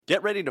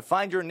Get ready to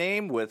find your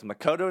name with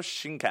Makoto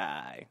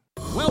Shinkai.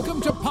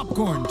 Welcome to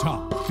Popcorn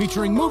Talk,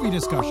 featuring movie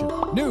discussion,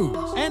 news,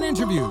 and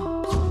interviews.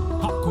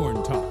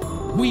 Popcorn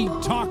Talk. We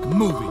talk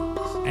movies.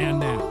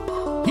 And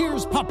now,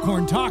 here's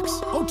Popcorn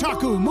Talk's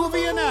Otaku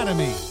Movie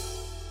Anatomy.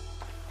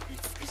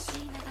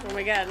 Oh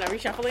my god, are we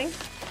shuffling?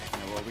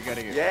 Yeah, well, we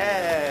gotta get...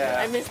 Yeah!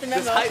 I missed the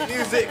memo. This hype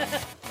music!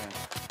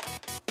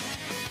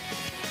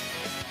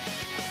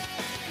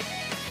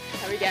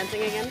 Are we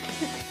dancing again?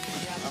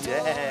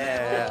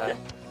 Yeah!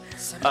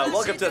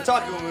 Welcome to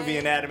Otaku Movie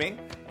Anatomy.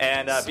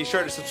 And be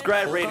sure to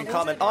subscribe, rate, and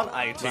comment on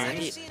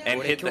iTunes.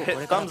 And hit the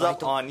thumbs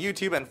up on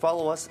YouTube and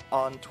follow us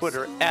on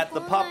Twitter at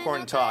The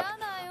Popcorn Talk.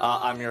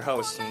 I'm your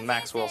host,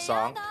 Maxwell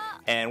Song.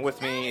 And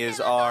with me is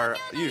our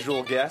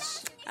usual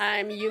guest.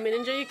 I'm Yuma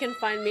Ninja. You can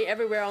find me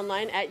everywhere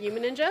online at Yuma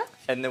Ninja.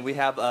 And then we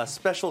have a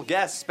special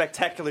guest,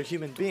 spectacular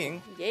human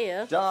being.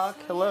 Yeah. Doc,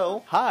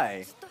 hello.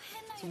 Hi.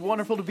 It's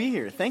wonderful to be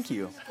here. Thank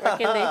you.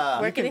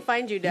 Where can they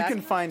find you, Doc? You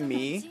can find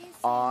me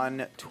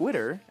on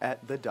Twitter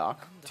at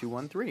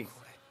thedoc213.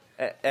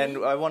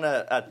 And I want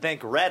to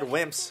thank Rad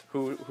Wimps,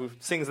 who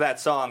sings that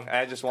song.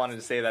 I just wanted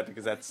to say that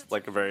because that's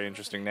like a very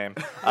interesting name.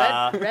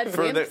 Red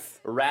for Wimps?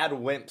 Rad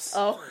Wimps.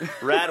 Oh.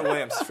 Rad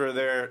Wimps for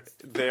their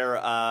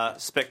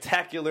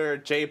spectacular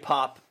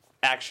J-pop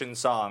action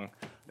song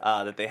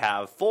that they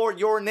have for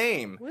your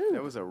name. Woo.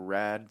 That was a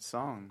rad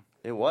song.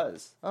 It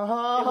was.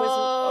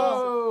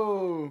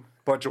 Oh!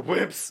 Bunch of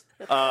wimps.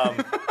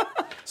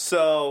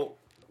 So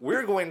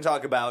we're going to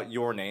talk about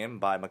Your Name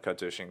by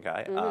Makoto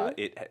Shinkai.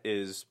 It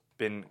has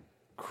been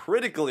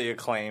critically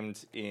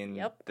acclaimed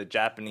in the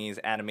Japanese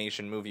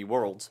animation movie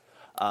world.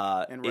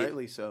 And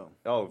rightly so.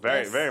 Oh,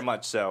 very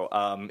much so.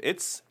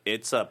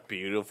 It's a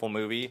beautiful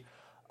movie.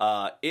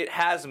 It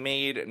has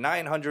made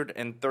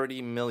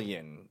 $930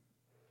 million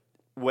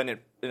when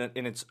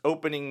in its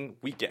opening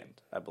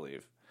weekend, I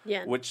believe.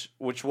 Yeah. Which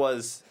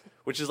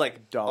is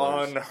like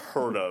Dollars.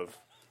 unheard of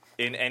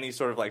in any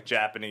sort of like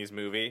Japanese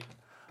movie.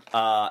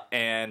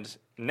 And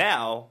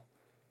now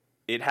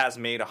it has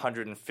made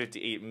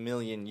 $158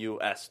 million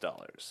US.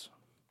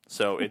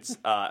 So it's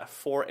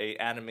for a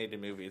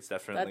animated movie, it's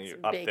definitely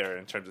That's up big. there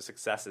in terms of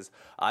successes.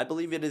 I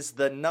believe it is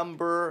the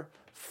number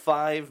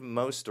 5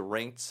 most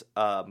ranked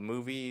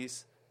movie.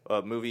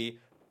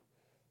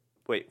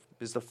 Wait,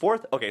 is the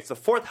fourth? Okay, it's the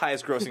 4th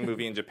highest grossing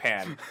movie in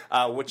Japan,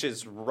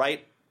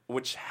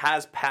 which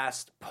has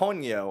passed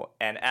Ponyo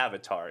and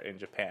Avatar in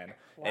Japan.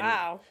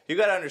 Wow. And you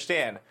got to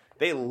understand,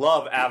 they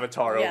love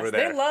Avatar over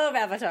there. They love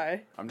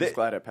Avatar. I'm just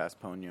glad I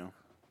passed Ponyo.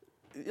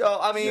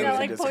 I mean, You don't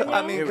like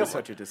Ponyo? It was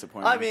such a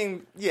disappointment. I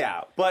mean,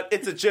 yeah, but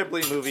it's a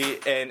Ghibli movie,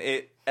 and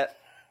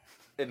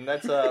and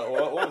that's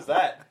what was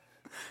that?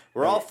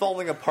 We're all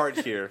falling apart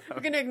here.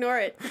 We're gonna ignore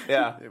it.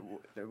 Yeah,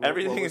 What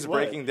everything is was what?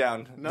 breaking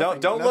down.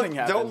 Nothing- Don't nothing look.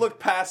 happened. Don't look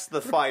past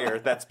the fire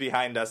that's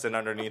behind us and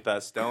underneath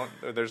us.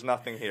 There's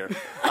nothing here.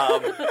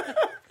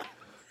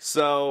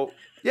 So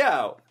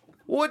yeah,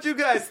 what'd you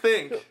guys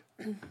think?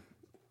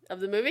 Of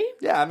the movie?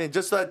 Yeah, I mean,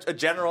 just a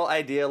general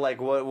idea. Like,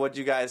 what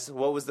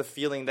was the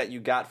feeling that you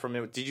got from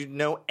it? Did you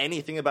know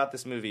anything about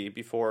this movie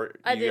before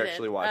I you didn't.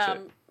 actually watched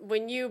it?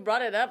 When you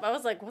brought it up, I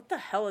was like, what the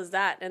hell is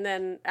that? And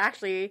then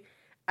actually,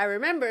 I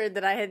remembered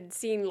that I had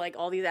seen like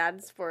all these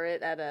ads for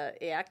it at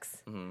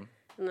AX. Mm-hmm.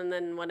 And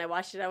then when I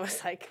watched it, I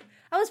was like,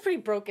 I was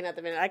pretty broken at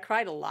the minute. I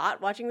cried a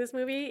lot watching this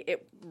movie.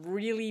 It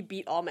really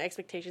beat all my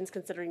expectations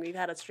considering we've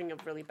had a string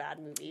of really bad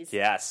movies.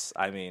 Yes,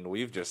 I mean,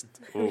 we've just...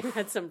 We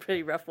had some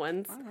pretty rough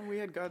ones. I don't know, we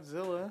had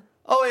Godzilla.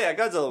 Oh, yeah,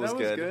 Godzilla was That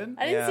was good. good.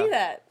 I didn't see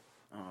that.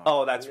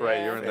 Oh, that's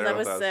right, you were in there That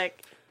with was us.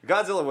 sick.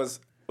 Godzilla was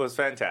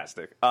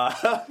fantastic.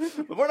 But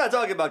we're not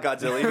talking about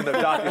Godzilla, even though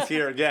Doc is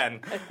here again.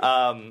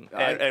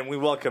 And we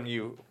welcome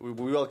you.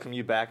 We welcome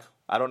you back.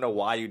 I don't know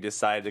why you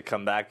decided to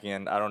come back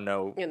in. I don't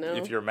know,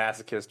 if you're a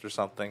masochist or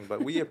something,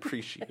 but we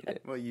appreciate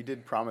it. Well, you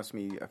did promise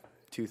me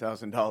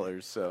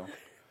 $2,000, so...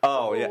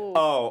 Oh, yeah.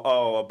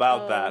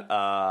 About that.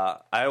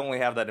 I only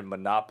have that in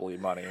Monopoly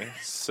money,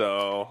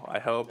 so I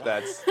hope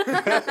that's...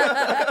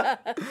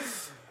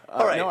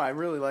 All right. No, I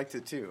really liked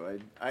it too.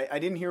 I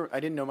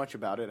didn't know much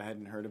about it. I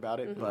hadn't heard about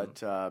it,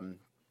 but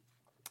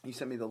you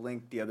sent me the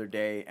link the other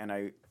day, and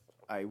I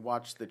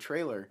watched the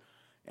trailer,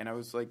 and I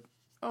was like,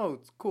 oh,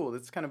 it's cool.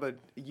 It's kind of a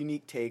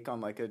unique take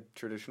on like a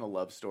traditional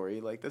love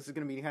story. Like, this is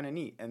going to be kind of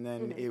neat. And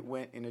then it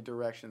went in a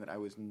direction that I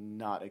was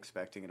not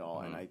expecting at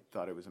all, and I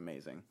thought it was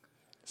amazing.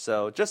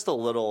 So, just a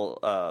little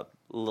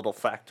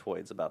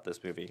factoids about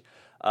this movie.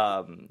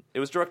 It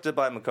was directed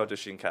by Makoto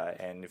Shinkai,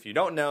 and if you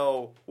don't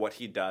know what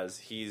he does,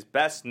 he's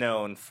best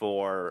known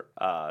for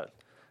 5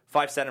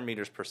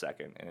 centimeters per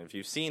second. And if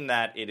you've seen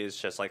that, it is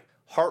just like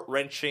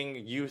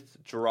heart-wrenching youth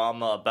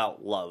drama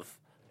about love,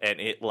 and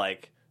it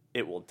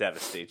will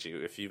devastate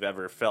you if you've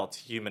ever felt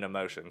human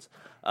emotions.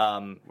 What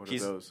are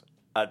those?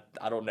 I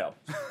don't know.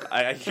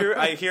 I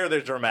hear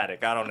they're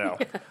dramatic. I don't know.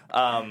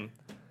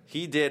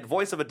 He did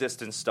Voice of a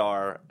Distant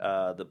Star,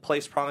 The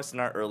Place Promised in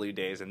Our Early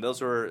Days, and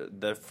those were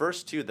the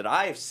first 2 that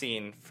I've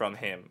seen from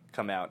him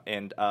come out.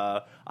 And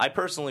I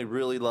personally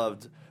really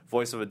loved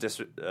Voice of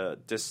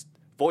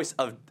Voice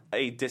of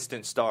a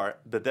Distant Star,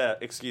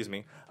 excuse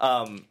me,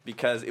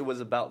 because it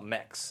was about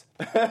mechs.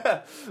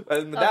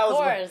 And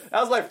that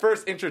was my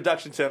first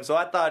introduction to him. So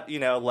I thought,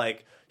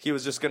 like he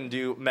was just going to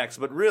do mechs,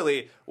 but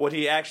really what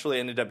he actually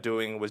ended up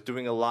doing was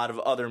doing a lot of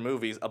other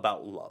movies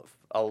about love.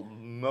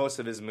 Most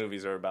of his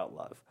movies are about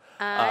love.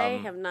 I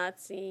have not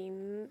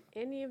seen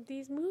any of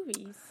these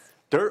movies.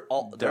 They're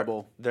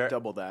double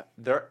that.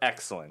 They're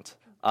excellent.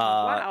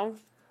 Wow.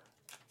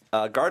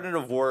 Garden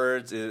of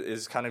Words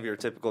is kind of your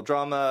typical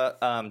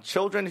drama.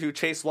 Children Who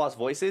Chase Lost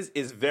Voices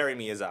is very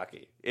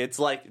Miyazaki. It's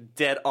like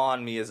dead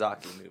on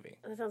Miyazaki movie.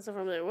 That sounds so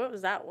familiar. What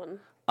was that one?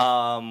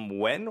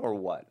 When or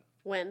what?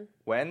 When?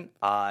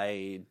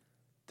 A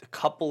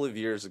couple of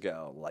years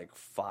ago, like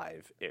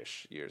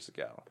 5-ish years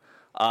ago.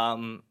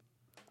 And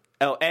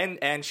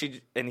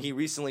he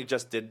recently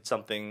just did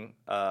something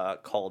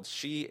called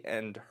She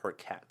and Her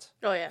Cat.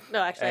 Oh yeah,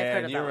 no, actually I've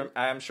heard of that one.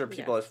 I'm sure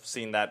people have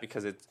seen that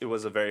because it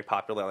was a very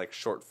popular like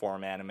short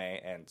form anime,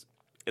 and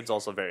it's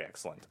also very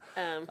excellent.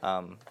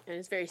 And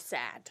it's very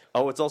sad.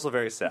 Oh, it's also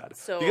very sad.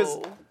 So because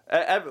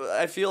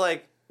I feel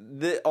like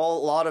a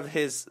lot of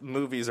his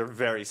movies are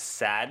very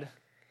sad.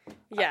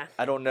 Yeah.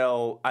 I don't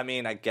know. I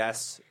mean, I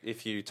guess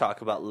if you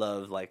talk about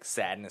love, like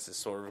sadness is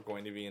sort of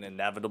going to be an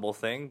inevitable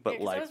thing. But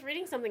I was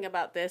reading something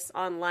about this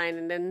online,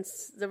 and then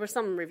there was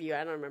some review.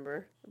 I don't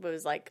remember. But it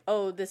was like,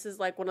 oh, this is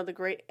like one of the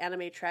great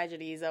anime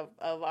tragedies of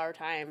our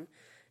time.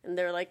 And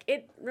they're like,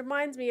 it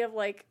reminds me of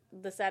like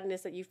the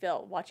sadness that you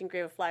felt watching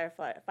Grave of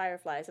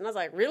Fireflies. And I was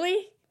like,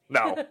 really?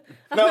 No,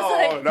 I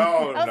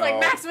was like,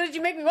 Max, what did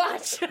you make me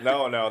watch?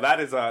 No, that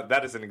is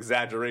an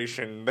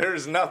exaggeration.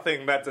 There's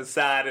nothing that's as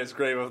sad as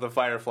Grave of the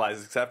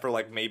Fireflies, except for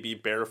like maybe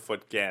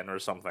Barefoot Gen or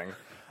something.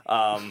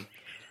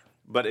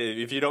 But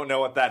if you don't know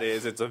what that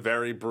is, it's a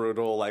very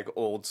brutal, like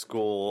old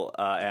school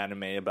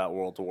anime about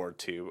World War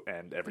II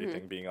and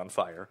everything being on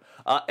fire.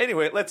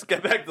 Anyway, let's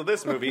get back to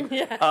this movie.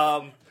 Yes.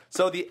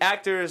 So the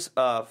actors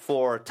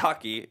for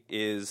Taki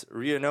is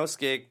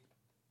Ryunosuke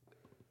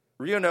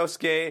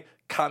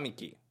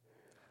Kamiki.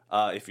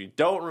 If you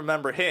don't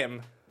remember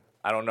him,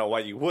 I don't know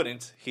why you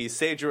wouldn't. He's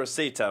Seijiro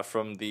Seita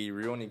from the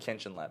Rurouni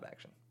Kenshin live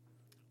action.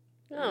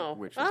 Oh.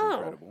 Which is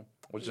incredible.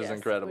 Which is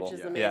incredible. Which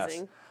is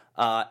amazing.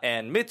 Yes.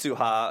 And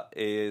Mitsuha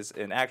is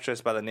an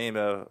actress by the name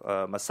of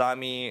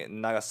Masami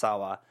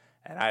Nagasawa,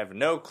 and I have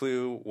no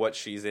clue what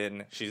she's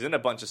in. She's in a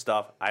bunch of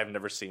stuff. I've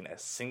never seen a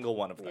single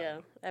one of them. Yeah,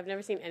 I've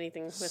never seen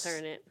anything with her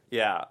in it.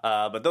 Yeah,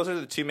 but those are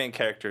the two main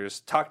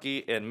characters,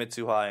 Taki and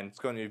Mitsuha, and it's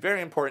going to be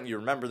very important you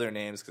remember their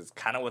names because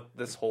it's kind of what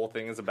this whole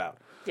thing is about.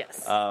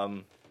 Yes.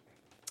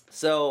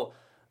 So,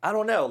 I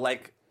don't know,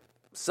 like,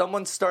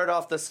 someone start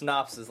off the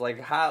synopsis,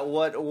 like, how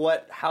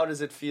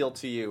does it feel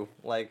to you?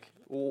 Like,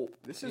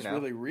 this is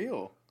really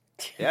real.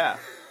 Yeah,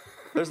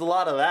 there's a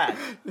lot of that.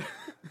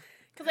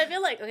 Because I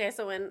feel like, okay,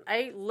 so when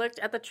I looked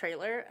at the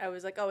trailer, I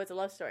was like, oh, it's a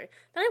love story.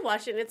 Then I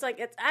watched it, and it's like,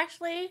 it's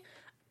actually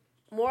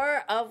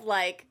more of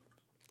like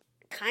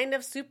kind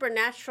of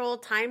supernatural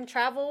time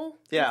travel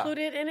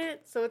included in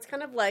it. So it's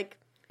kind of like...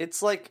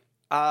 It's like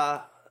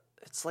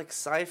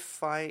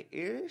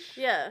sci-fi-ish?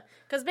 Yeah,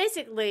 because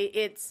basically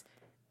it's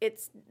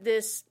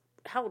this,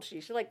 how old is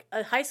she? She's like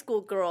a high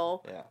school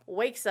girl,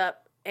 wakes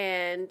up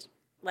and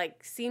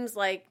like seems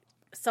like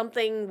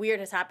something weird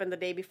has happened the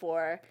day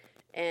before,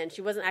 and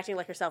she wasn't acting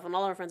like herself, and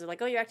all her friends are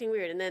like, oh, you're acting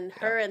weird. And then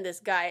her and this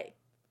guy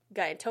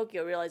in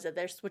Tokyo realize that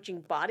they're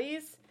switching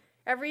bodies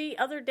every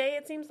other day,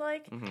 it seems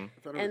like. Mm-hmm. I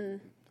thought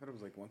it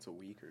was like once a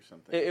week or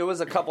something. It was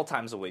a couple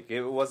times a week.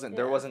 It wasn't.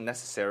 There wasn't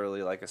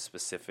necessarily like a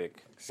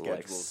specific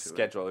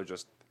schedule. It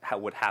just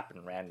would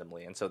happen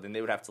randomly, and so then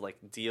they would have to like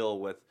deal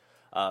with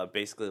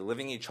basically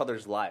living each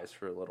other's lives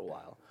for a little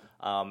while.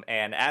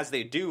 And as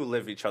they do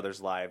live each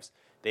other's lives,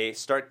 they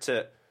start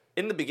to.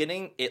 In the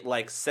beginning, it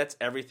like sets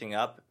everything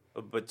up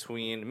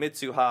between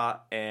Mitsuha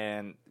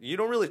and you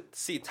don't really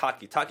see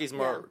Taki. Taki's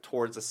more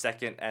towards the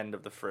second end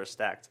of the first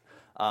act.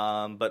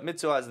 But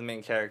Mitsuha is the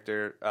main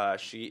character.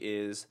 She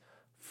is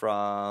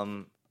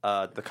from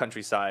the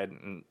countryside.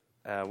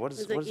 What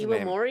is the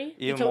name?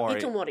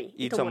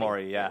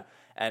 Itomori, yeah.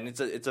 And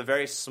it's a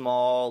very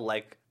small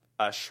like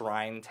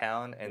shrine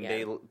town, and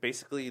they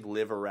basically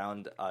live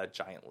around a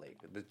giant lake,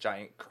 the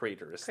giant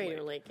Crater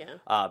Lake,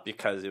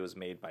 because it was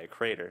made by a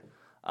crater.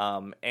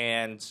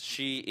 And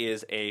she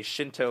is a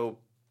Shinto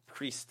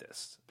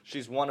priestess.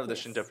 She's one of the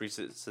Shinto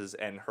priestesses,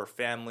 and her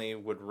family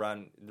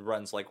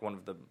runs like one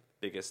of the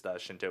biggest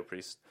Shinto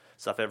priest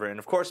stuff ever. And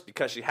of course,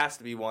 because she has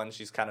to be one,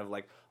 she's kind of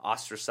like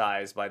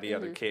ostracized by the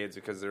other kids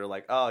because they're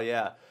like, oh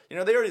yeah, they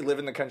already live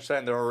in the countryside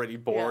and they're already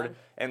bored.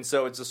 And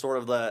so it's a sort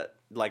of the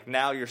like,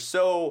 now you're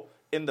so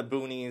in the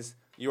boonies,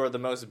 you are the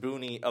most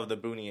boony of the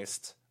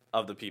booniest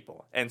of the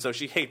people. And so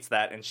she hates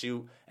that, and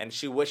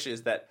she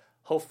wishes that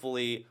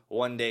hopefully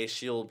one day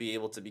she'll be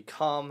able to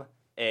become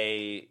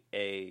a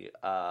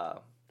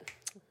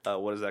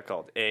what is that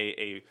called?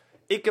 A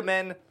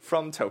ikemen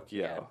from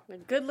Tokyo. Yeah, a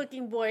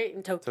good-looking boy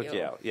in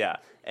Tokyo. Yeah.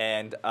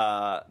 And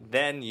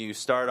then you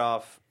start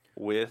off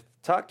with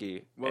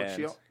Taki.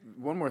 Well,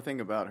 one more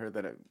thing about her,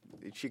 that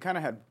she kind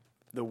of had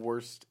the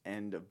worst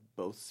end of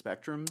both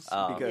spectrums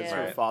because Yeah.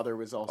 her Right. father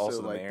was also,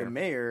 Also the like mayor. the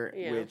mayor,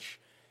 Yeah. which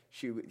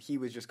he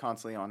was just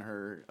constantly on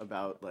her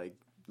about like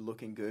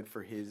looking good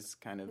for his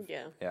kind of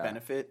Yeah. Yeah.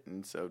 benefit,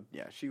 and so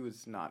she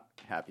was not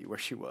happy where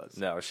she was.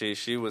 No,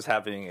 she was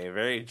having a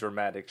very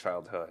dramatic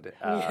childhood,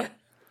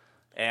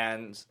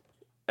 and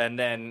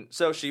then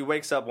so she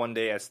wakes up one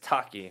day as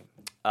Taki,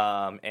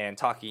 and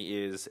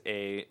Taki is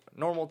a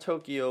normal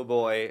Tokyo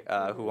boy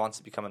who wants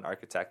to become an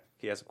architect.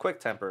 He has a quick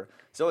temper.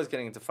 He's always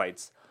getting into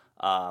fights,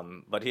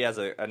 but he has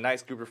a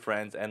nice group of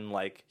friends, and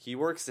like he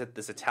works at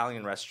this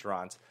Italian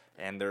restaurant,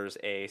 and there's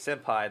a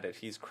senpai that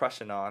he's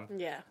crushing on.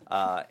 Yeah.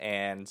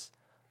 And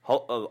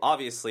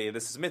obviously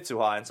this is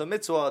Mitsuha, and so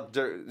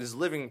Mitsuha is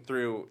living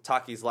through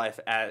Taki's life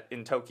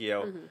in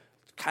Tokyo,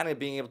 kind of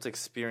being able to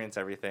experience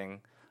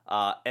everything.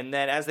 And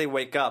then as they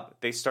wake up,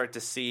 they start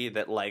to see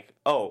that like,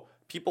 oh,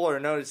 people are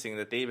noticing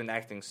that they've been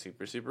acting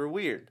super, super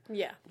weird.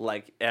 Yeah.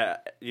 Like,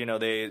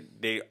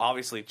 they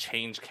obviously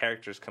change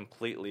characters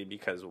completely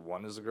because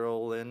one is a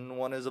girl and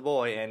one is a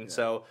boy, and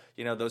so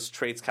those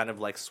traits kind of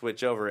like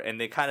switch over, and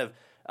they kind of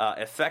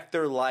affect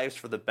their lives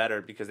for the better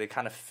because they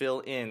kind of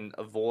fill in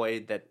a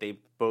void that they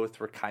both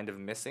were kind of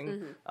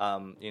missing.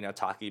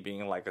 Taki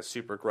being like a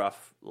super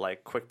gruff,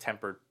 like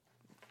quick-tempered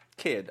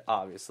kid,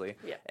 obviously,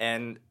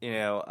 and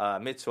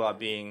Mitsuha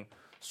being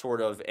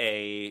sort of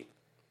a,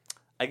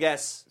 I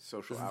guess,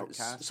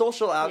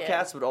 Social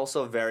outcast, but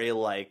also very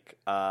like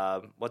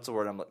what's the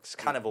word? It's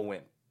kind of a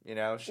wimp.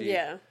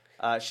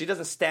 She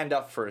doesn't stand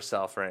up for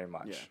herself very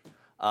much.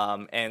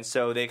 And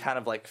so they kind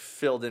of like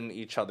filled in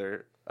each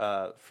other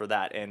for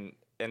that, and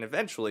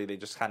eventually they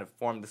just kind of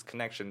formed this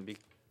connection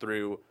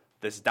through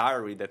this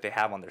diary that they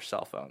have on their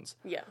cell phones.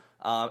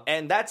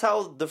 And that's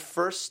how the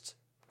first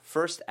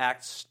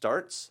act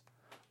starts.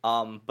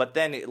 But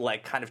then it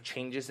like kind of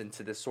changes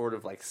into this sort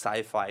of like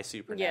sci-fi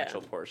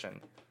supernatural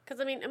portion.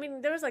 Because I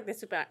mean, there was like the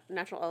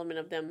supernatural element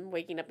of them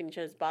waking up in each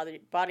other's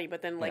body,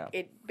 but then like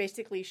it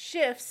basically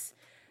shifts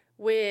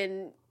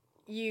when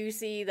you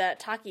see that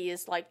Taki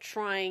is like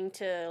trying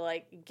to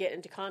like get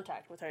into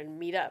contact with her and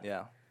meet up.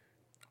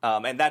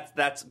 And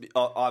that's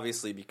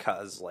obviously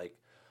because like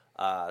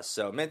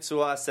so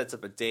Mitsuha sets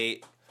up a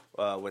date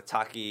with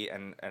Taki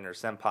and her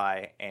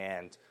senpai,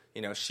 and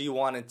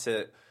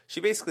she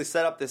basically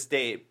set up this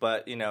date,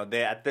 but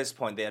they at this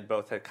point they had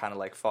kind of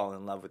like fallen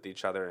in love with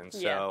each other, and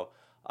so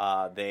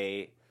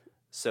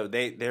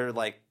they're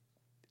like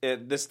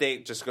this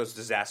date just goes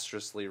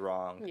disastrously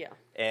wrong.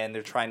 And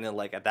they're trying to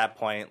like at that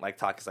point like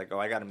Taki's like, oh,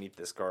 I got to meet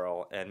this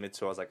girl, and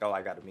Mitsuha's like, oh,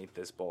 I got to meet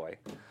this boy.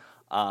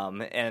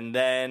 And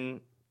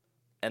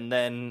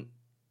then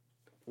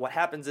what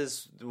happens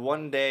is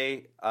one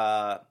day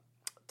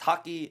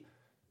Taki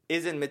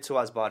is in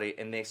Mitsuha's body,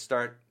 and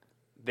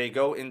they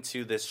go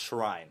into this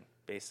shrine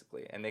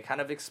basically, and they kind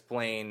of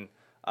explain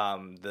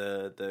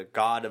the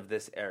god of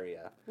this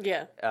area.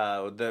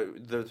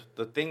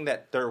 The thing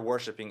that they're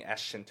worshiping as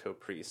Shinto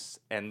priests,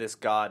 and this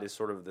god is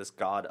sort of this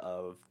god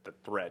of the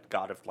thread,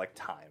 god of like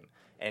time,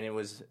 and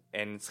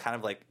it's kind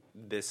of like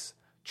this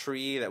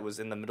tree that was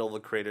in the middle of the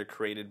crater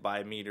created by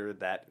a meteor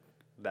that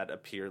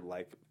appeared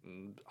like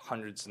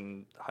hundreds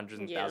and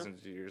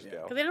thousands of years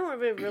ago. Because they don't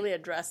really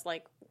address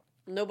like.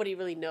 Nobody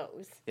really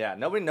knows. Yeah,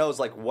 nobody knows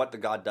like what the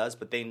god does,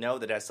 but they know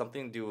that it has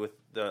something to do with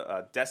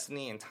the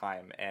destiny and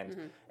time.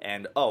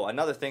 And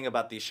another thing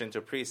about these Shinto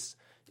priests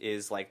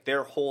is like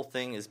their whole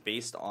thing is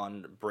based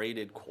on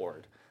braided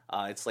cord.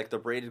 It's like the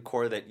braided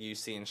cord that you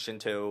see in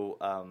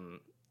Shinto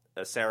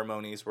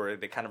ceremonies where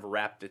they kind of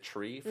wrap the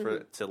tree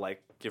to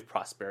like give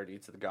prosperity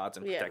to the gods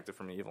and protect it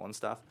from evil and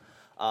stuff.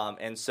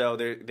 And so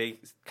they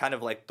kind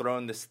of like throw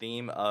in this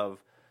theme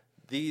of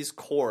these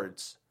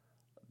cords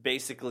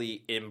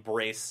basically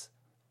embrace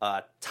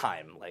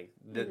time. Like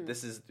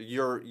this is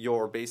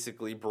you're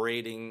basically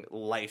braiding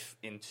life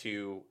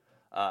into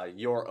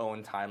your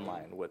own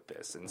timeline with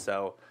this, and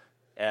so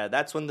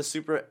that's when the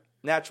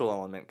supernatural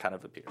element kind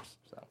of appears.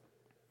 So,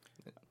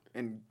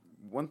 and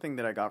one thing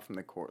that I got from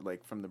the cord,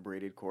 like from the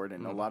braided cord,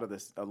 and a lot of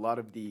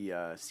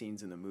the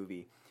scenes in the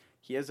movie,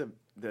 he has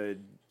the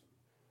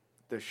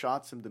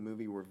shots of the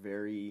movie were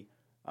very.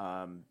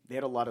 They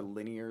had a lot of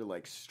linear,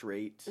 like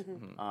straight.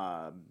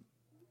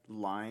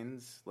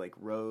 Lines like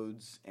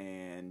roads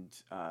and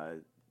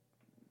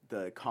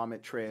the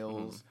comet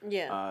trails,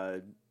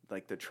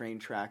 like the train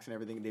tracks and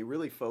everything. They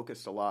really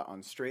focused a lot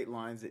on straight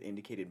lines that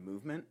indicated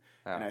movement,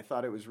 and I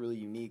thought it was really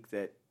unique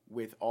that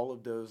with all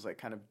of those like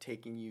kind of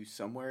taking you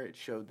somewhere, it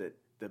showed that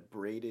the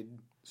braided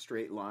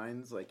straight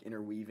lines like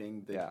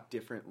interweaving the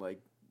different like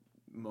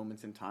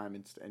moments in time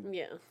and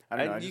I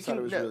don't know. I just thought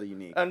it was really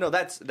unique. No,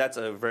 that's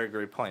a very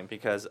great point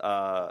because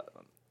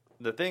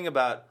the thing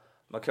about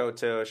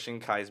Makoto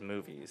Shinkai's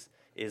movies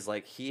is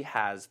like he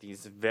has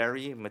these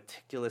very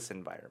meticulous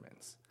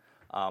environments.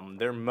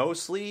 They're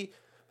mostly,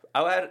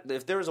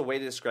 if there was a way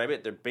to describe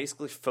it, they're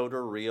basically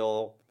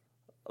photoreal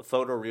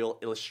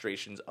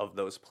illustrations of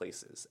those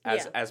places,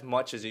 as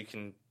much as you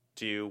can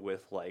do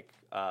with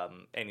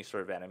any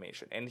sort of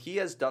animation. And he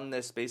has done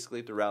this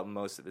basically throughout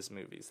most of his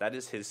movies. That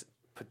is his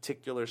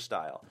particular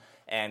style.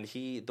 And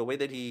the way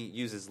that he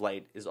uses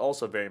light is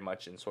also very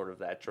much in sort of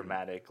that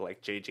dramatic,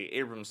 like J.J.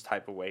 Abrams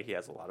type of way. He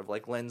has a lot of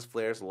like lens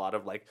flares, a lot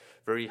of like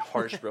very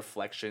harsh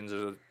reflections.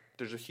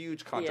 There's a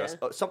huge contrast.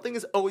 Yeah. Something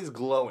is always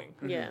glowing.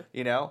 Yeah.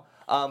 You know?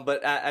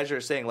 But as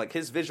you're saying, like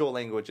his visual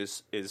language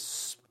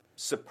is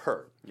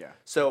superb. Yeah.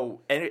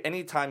 So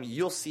anytime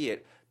you'll see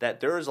it, that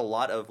there is a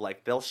lot of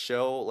like, they'll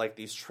show like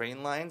these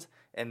train lines,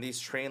 and these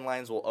train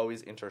lines will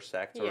always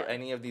intersect, or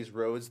any of these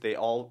roads, they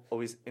all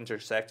always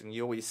intersect, and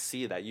you always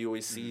see that. You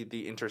always see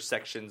the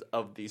intersections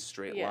of these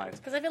straight lines.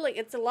 Because I feel like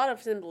it's a lot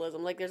of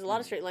symbolism. Like, there's a lot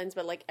of straight lines,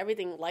 but like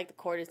everything, like the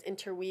chord, is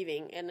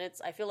interweaving, and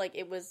I feel like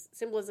it was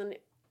symbolism,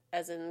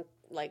 as in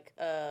like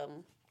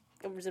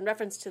it was in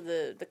reference to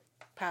the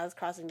paths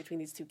crossing between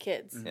these two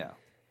kids. Yeah.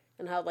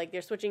 And how like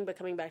they're switching but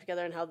coming back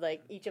together, and how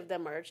like each of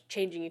them are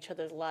changing each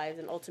other's lives,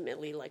 and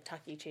ultimately like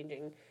Taki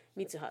changing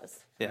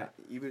Mitsuha's. Yeah.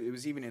 It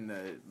was even in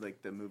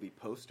the movie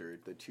poster,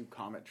 the two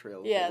comet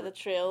trails. Yeah, the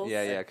trails.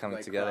 Yeah, coming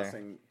like together.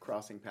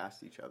 crossing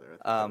past each other.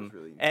 I thought that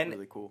was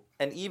really cool.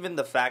 And even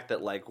the fact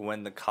that like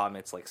when the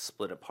comets like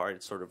split apart,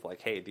 it's sort of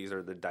like, hey, these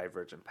are the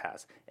divergent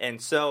paths.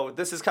 And so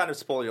this is kind of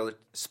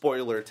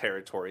spoiler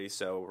territory.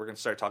 So we're gonna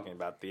start talking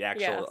about the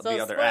actual the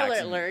other acts.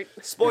 Spoiler alert.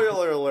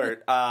 Spoiler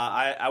alert.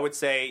 I would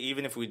say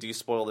even if we do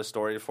spoil the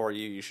story for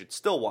you, you should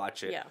still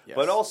watch it. Yeah. Yes.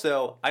 But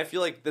also, I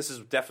feel like this is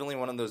definitely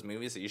one of those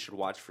movies that you should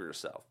watch for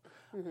yourself.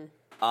 Mm-hmm.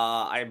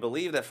 I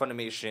believe that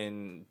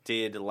Funimation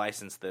did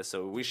license this,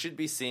 so we should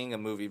be seeing a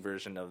movie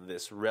version of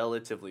this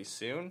relatively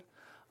soon.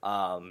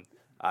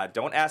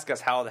 Don't ask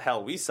us how the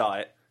hell we saw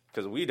it,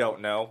 because we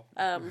don't know.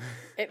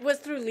 It was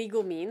through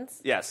legal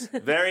means. Yes,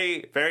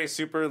 very, very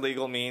super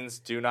legal means.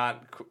 Do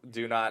not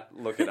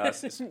look at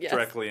us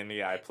directly in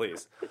the eye,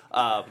 please.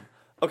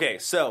 Okay,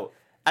 so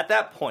at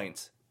that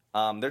point,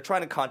 they're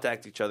trying to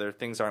contact each other.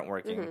 Things aren't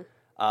working.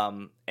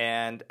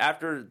 And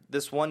after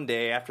this one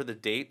day, after the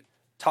date,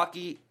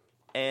 Taki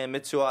and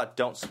Mitsuha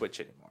don't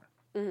switch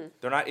anymore.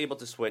 They're not able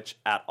to switch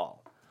at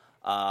all.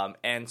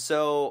 And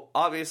so,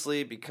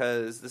 obviously,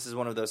 because this is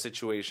one of those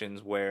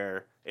situations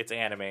where it's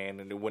anime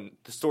and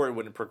the story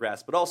wouldn't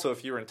progress, but also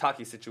if you were in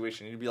Taki's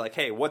situation, you'd be like,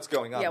 hey, what's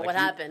going on? Yeah, like, what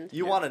happened?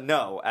 You want to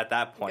know at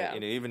that point, Yeah.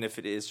 even if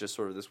it is just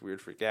sort of this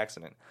weird freak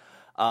accident.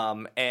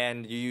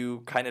 And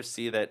you kind of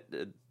see that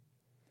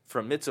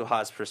from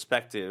Mitsuha's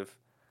perspective,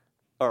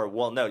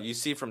 you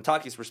see from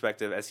Taki's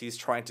perspective as he's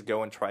trying to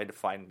go and try to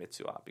find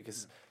Mitsuha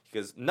because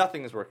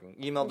nothing is working.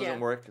 Email doesn't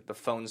work, the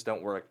phones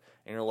don't work,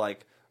 and you're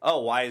like,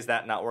 oh, why is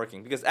that not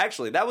working? Because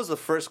actually, that was the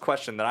first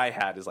question that I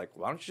had is like,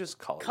 why don't you just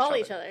call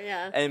each other?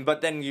 Yeah.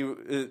 But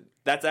then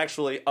that's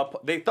actually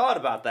they thought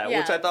about that,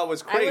 which I thought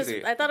was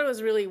crazy. I thought it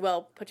was really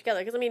well put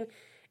together because I mean,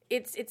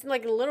 it's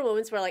like little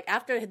moments where like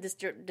after this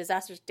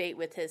disastrous date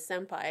with his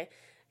senpai,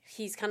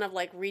 he's kind of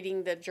like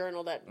reading the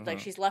journal that like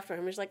she's left for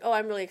him. He's like, oh,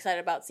 I'm really excited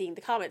about seeing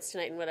the comments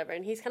tonight and whatever.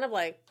 And he's kind of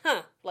like,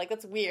 huh, like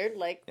that's weird.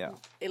 Like,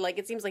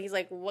 it seems like he's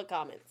like, what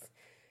comments?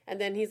 And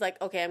then he's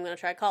like, okay, I'm gonna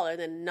try call her. And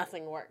then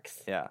nothing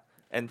works. Yeah,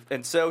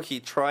 and so he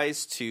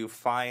tries to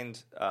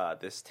find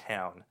this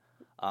town.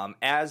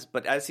 As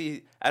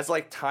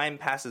like time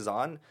passes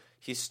on,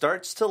 he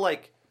starts to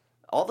like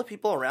all the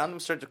people around him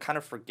start to kind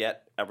of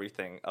forget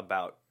everything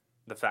about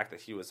the fact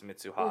that he was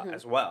Mitsuha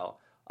as well.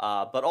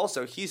 But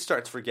also, he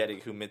starts forgetting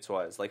who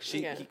Mitsuha is. Like,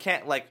 he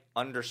can't, like,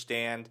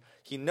 understand.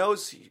 He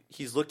knows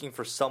he's looking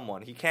for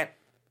someone. He can't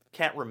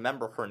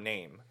remember her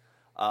name.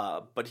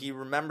 But he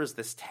remembers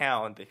this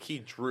town that he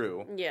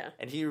drew. Yeah.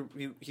 And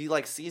he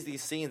like, sees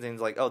these scenes, and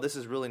he's like, oh, this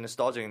is really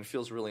nostalgic and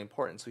feels really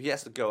important. So he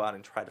has to go out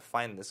and try to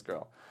find this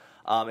girl.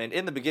 And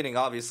in the beginning,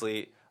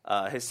 obviously,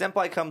 his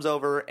senpai comes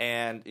over,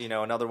 and,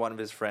 another one of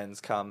his friends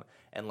come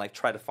and, like,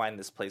 try to find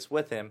this place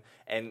with him.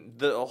 And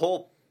the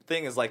whole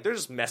thing is like they're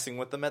just messing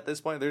with them at this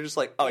point. They're just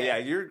like, oh yeah,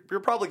 you're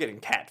probably getting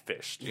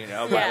catfished,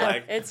 by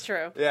like it's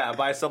true. Yeah,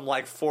 by some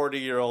like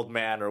 40-year-old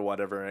man or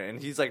whatever.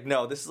 And he's like,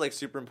 no, this is like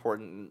super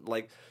important.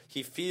 Like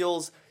he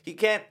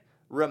can't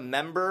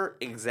remember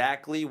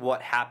exactly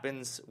what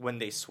happens when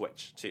they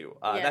switch too.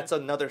 That's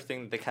another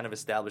thing that they kind of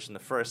established in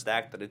the first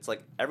act, that it's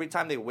like every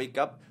time they wake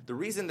up, the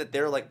reason that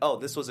they're like, oh,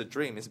 this was a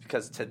dream is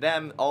because to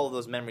them all of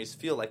those memories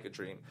feel like a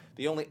dream.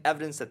 The only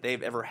evidence that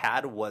they've ever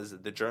had was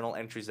the journal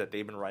entries that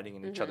they've been writing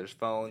in each other's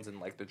phones and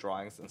like the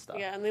drawings and stuff.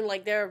 Yeah, and then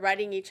like they're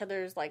writing each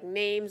other's like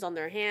names on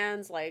their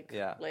hands, like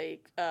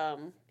in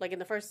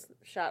the first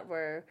shot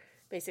where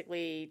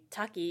basically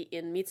Taki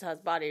in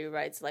Mitsuha's body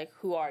writes like,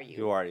 who are you?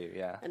 Who are you,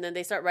 yeah. And then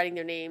they start writing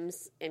their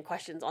names and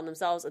questions on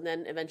themselves, and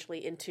then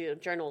eventually into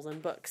journals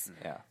and books.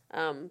 Yeah.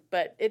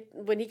 But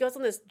when he goes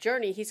on this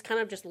journey, he's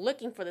kind of just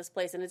looking for this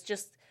place, and it's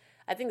just,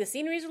 I think the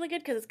scenery is really good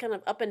because it's kind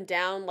of up and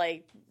down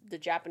like the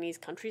Japanese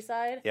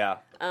countryside. Yeah.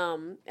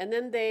 And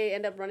then they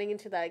end up running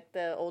into like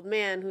the old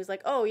man who's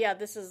like, oh yeah,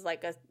 this is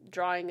like a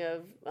drawing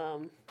of,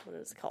 what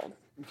is it called?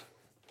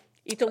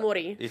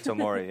 Itomori.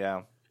 Itomori,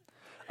 yeah.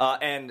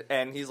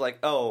 And he's like,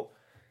 oh,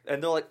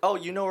 and they're like, oh,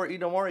 you know where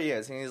Itomori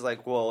is? And he's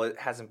like, well, it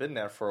hasn't been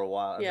there for a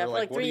while. And yeah, for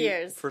like, like 3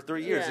 years. For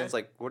 3 years. And it's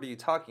like, what are you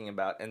talking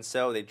about? And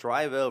so they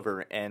drive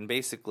over, and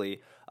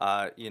basically,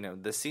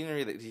 the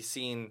scenery that he's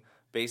seen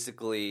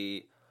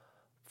basically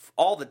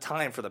all the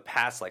time for the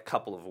past like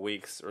couple of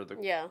weeks or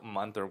the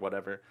month or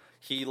whatever,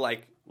 he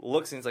like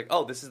looks and he's like,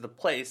 oh, this is the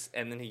place,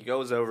 and then he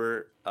goes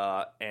over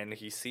and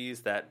he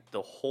sees that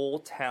the whole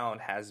town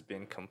has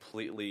been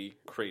completely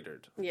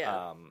cratered.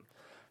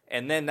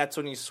 And then that's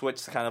when you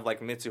switch to kind of like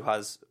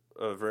Mitsuha's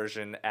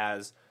version,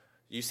 as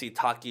you see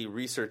Taki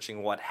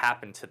researching what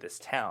happened to this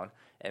town,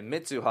 and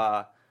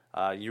Mitsuha,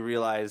 you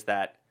realize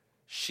that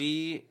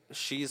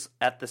she's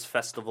at this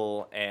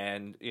festival,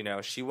 and you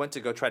know she went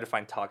to go try to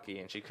find Taki,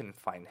 and she couldn't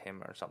find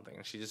him or something.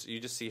 And you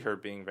just see her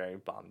being very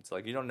bummed.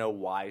 Like you don't know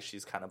why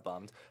she's kind of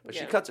bummed, but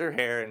she cuts her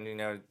hair, and you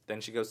know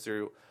then she goes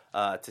through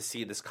to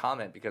see this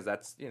comment, because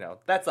that's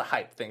a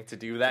hype thing to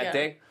do that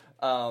day.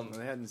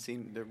 They hadn't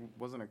seen, there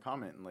wasn't a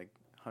comment in like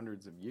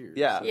hundreds of years.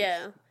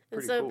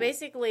 And so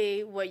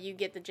basically what you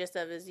get the gist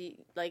of is,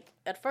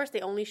 at first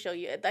they only show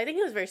you, I think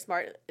it was very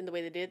smart in the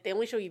way they did it, they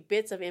only show you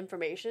bits of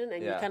information,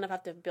 and you kind of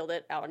have to build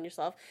it out on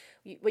yourself.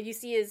 What you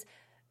see is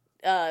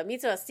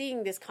Mitsuha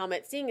seeing this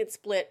comet, seeing it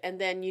split,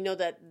 and then you know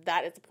that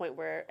is the point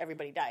where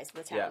everybody dies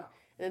in the town.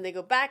 And then they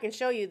go back and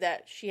show you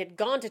that she had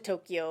gone to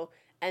Tokyo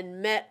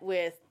and met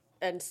with,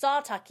 and saw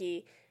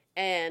Taki,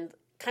 and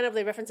kind of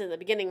they reference it in the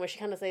beginning where she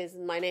kind of says,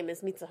 my name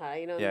is Mitsuha,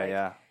 you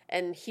know?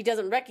 And he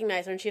doesn't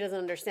recognize her, and she doesn't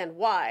understand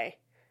why.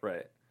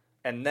 Right.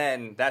 And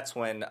then that's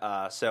when,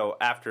 so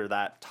after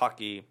that,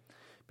 Taki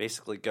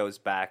basically goes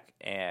back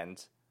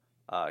and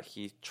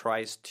he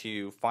tries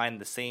to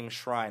find the same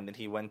shrine that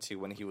he went to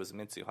when he was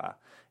Mitsuha.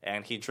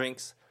 And he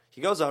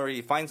goes over,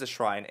 he finds a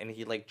shrine, and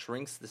he, like,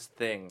 drinks this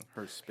thing.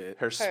 Her spit.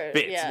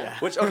 Yeah.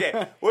 Which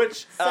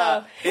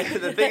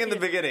the thing in the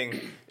beginning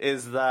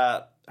is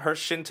that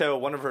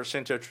one of her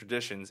Shinto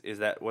traditions is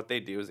that what they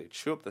do is they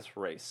chew up this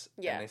rice,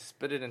 and they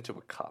spit it into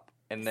a cup.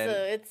 And then, so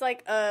it's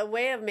like a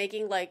way of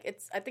making, I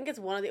think it's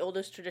one of the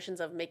oldest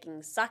traditions of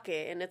making sake,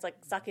 and it's like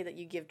sake that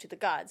you give to the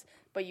gods.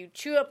 But you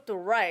chew up the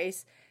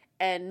rice,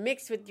 and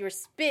mix with your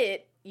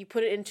spit, you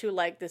put it into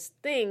like this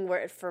thing where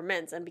it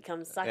ferments and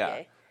becomes sake.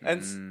 Yeah.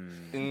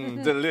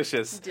 And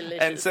delicious. Delicious.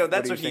 And so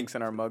that's what he thinks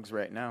in our mugs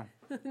right now.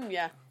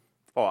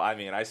 Well, I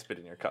mean, I spit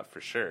in your cup for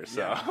sure,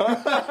 so.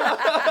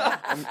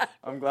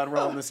 I'm glad we're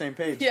all on the same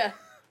page. Yeah.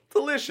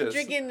 Delicious.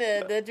 Drinking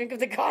the drink of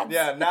the gods.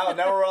 Yeah, now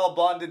we're all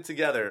bonded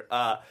together.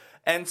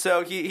 And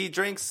so he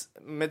drinks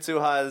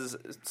Mitsuha's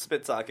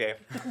spit sake.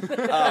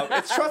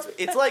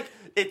 It's like,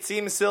 it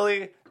seems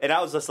silly, and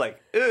I was just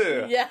like,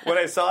 ugh, when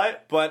I saw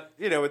it. But,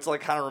 you know, it's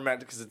like kind of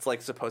romantic because it's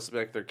like supposed to be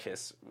like their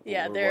kiss or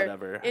their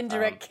whatever.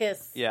 Indirect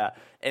kiss. Yeah.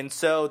 And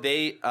so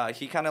he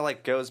kind of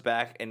like goes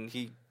back and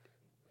he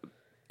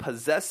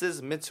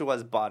possesses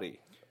Mitsuha's body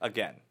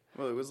again.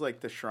 Well, it was like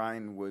the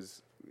shrine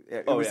was...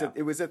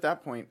 It was at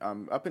that point,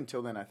 up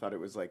until then, I thought it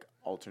was like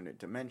alternate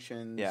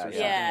dimensions or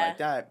something like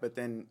that. But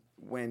then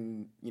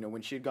when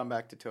she had gone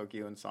back to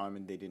Tokyo and saw him,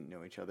 and they didn't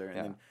know each other, and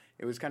then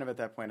it was kind of at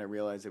that point I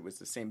realized it was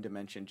the same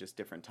dimension, just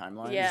different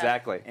timelines. Yeah.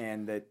 Exactly.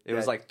 And that it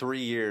was like 3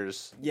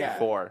 years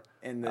before.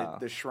 And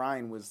the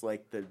shrine was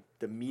like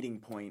the meeting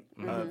point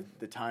of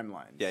the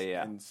timelines.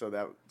 Yeah. And so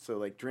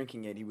like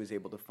drinking it, he was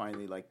able to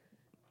finally like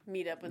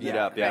meet up with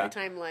that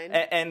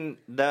timeline. And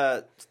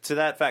to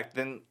that fact,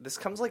 then this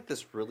comes like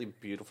this really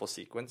beautiful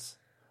sequence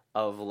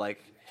of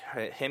like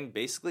him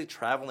basically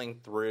traveling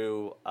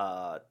through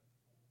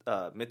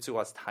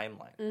Mitsuha's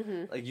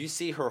timeline. Like you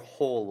see her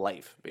whole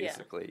life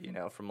basically, you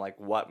know, from like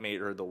what made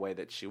her the way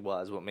that she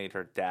was, what made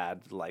her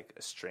dad like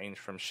estranged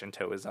from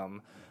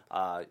Shintoism,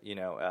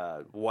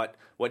 what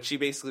she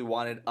basically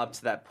wanted up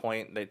to that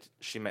point that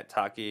she met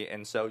Taki.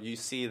 And so you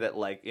see that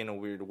like in a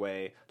weird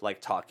way,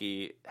 like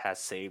Taki has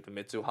saved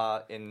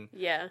Mitsuha in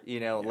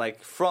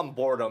like from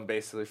boredom,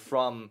 basically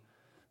from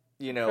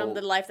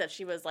the life that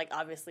she was like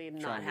obviously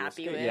not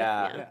happy with.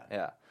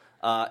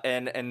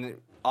 And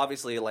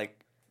obviously like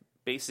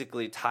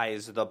basically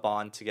ties the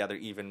bond together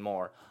even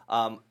more.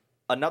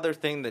 Another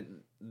thing that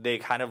they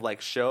kind of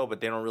like show but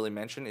they don't really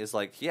mention is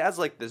like he has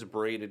like this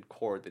braided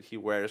cord that he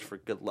wears for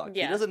good luck.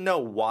 He doesn't know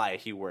why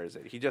he wears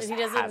it. He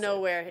doesn't know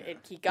where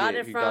he got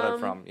it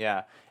from.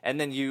 Yeah. And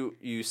then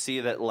you see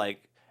that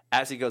like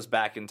as he goes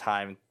back in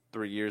time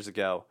 3 years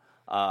ago,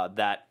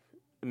 that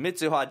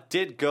Mitsuha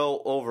did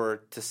go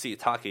over to see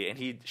Taki,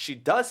 and she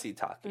does see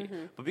Taki,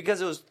 but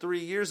because it was 3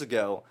 years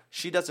ago,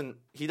 he doesn't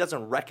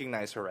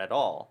recognize her at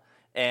all.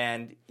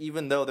 And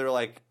even though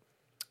like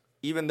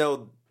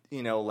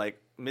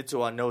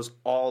Mitsuha knows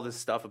all this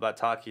stuff about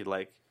Taki,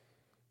 like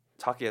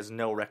Taki has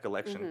no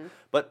recollection.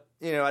 But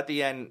at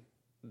the end,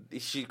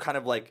 she kind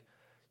of like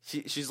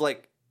she's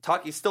like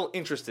Taki's still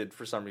interested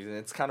for some reason.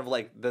 It's kind of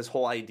like this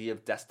whole idea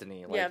of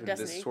destiny. Like, of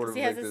destiny. This sort of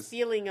he has like this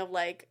feeling of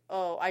like,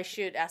 oh, I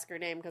should ask her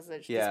name because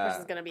this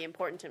person's going to be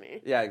important to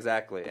me. Yeah,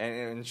 exactly.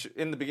 And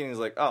in the beginning, he's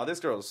like, oh, this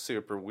girl is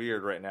super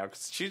weird right now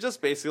because she's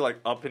just basically like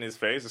up in his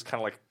face, just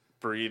kind of like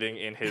breathing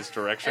in his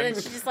direction. And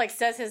then she just like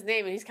says his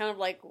name, and he's kind of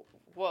like,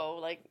 whoa,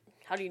 like,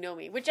 how do you know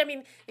me? Which, I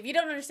mean, if you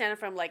don't understand it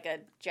from like a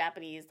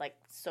Japanese like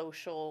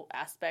social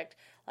aspect,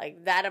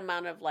 like that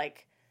amount of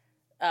like,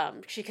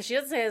 because she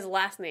doesn't say his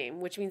last name,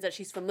 which means that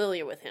she's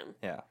familiar with him.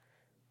 Yeah.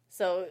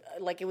 So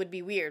like it would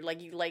be weird.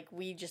 Like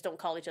we just don't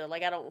call each other.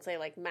 Like I don't say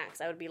like Max.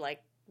 I would be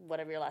like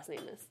whatever your last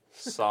name is.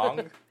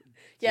 Song?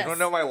 Yes. You don't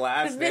know my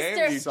last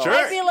name? You jerk.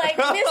 I'd be like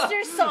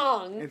Mr.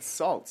 Song. It's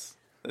Salts.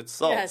 It's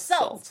Salts. Yeah,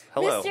 Salts.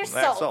 Hello, Mr. Max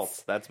Salts.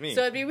 Salts. That's me.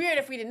 So it'd be weird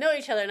if we didn't know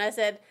each other and I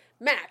said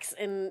Max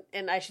and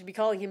I should be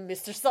calling him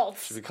Mr.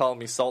 Salts. Should be calling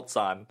me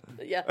Saltson.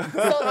 Yeah.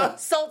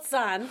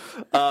 Saltson.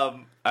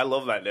 I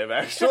love that name,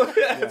 actually.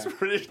 It's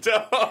pretty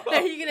dope.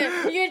 Are you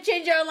gonna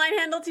change your online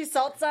handle to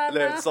Saltson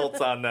now? It's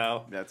Saltson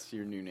now. That's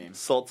your new name.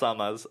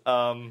 Saltsamas.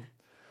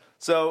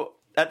 So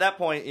at that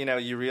point,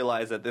 you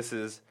realize that this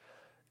is,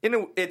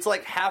 it's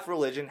like half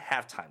religion,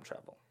 half time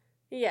travel.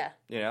 Yeah.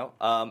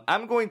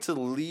 I'm going to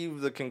leave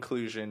the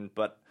conclusion,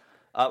 but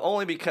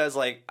only because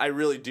I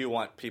really do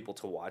want people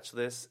to watch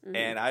this,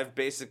 and I've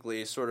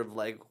basically sort of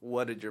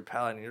whatted your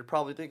palate, and you're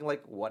probably thinking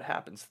what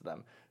happens to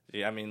them?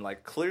 Yeah, I mean,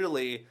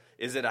 clearly,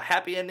 is it a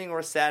happy ending or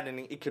a sad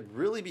ending? It could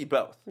really be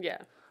both. Yeah.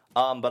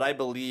 But I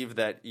believe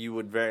that you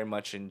would very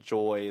much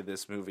enjoy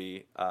this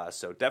movie,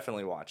 so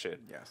definitely watch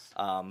it. Yes.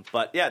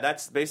 But yeah,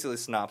 that's basically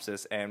the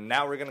synopsis, and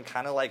now we're gonna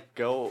kind of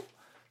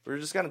we're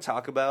just gonna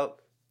talk about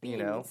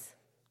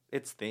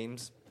its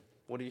themes.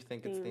 What do you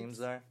think its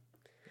themes are?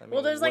 I mean,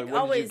 Well, there's what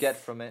always did you get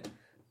from it?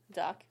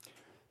 Doc.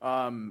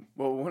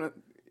 Well,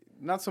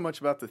 not so much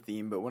about the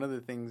theme, but one of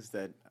the things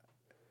that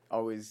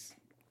always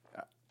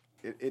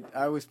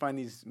I always find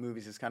these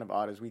movies is kind of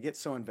odd is we get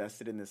so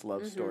invested in this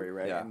love story,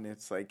 right? Yeah. And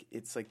it's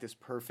like this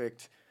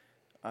perfect,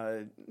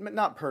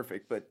 not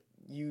perfect, but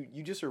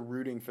you just are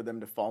rooting for them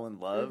to fall in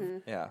love.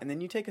 Yeah. And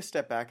then you take a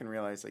step back and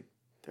realize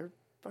they're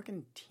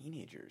fucking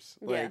teenagers.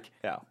 Yeah.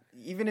 Yeah.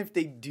 Even if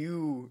they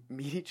do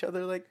meet each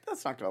other,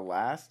 that's not gonna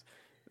last.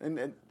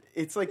 And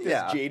it's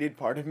this jaded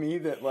part of me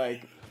that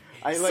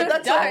I So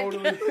dark.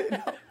 totally.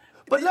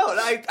 But no,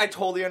 I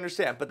totally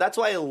understand. But that's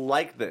why I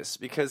like this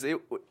because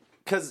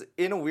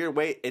in a weird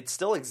way, it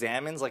still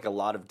examines a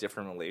lot of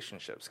different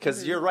relationships.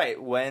 Because you're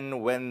right, when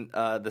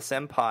the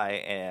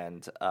senpai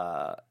and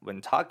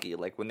when Taki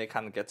when they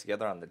kind of get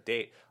together on the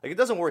date, it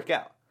doesn't work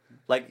out.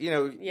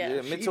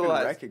 Yeah. She even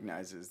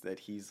recognizes that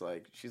he's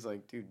she's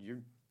like, dude, you're.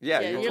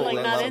 Yeah, you're totally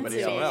in not love into with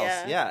me, someone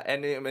else. yeah.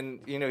 And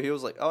he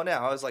was like, oh no,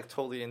 I was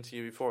totally into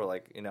you before. I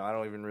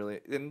don't even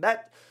really. And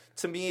that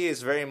to me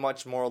is very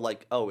much more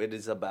it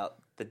is about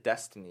the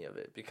destiny of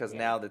it because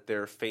now that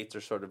their fates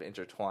are sort of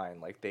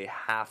intertwined, they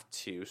have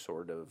to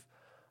sort of,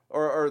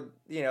 or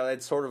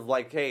it's sort of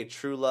hey,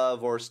 true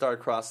love or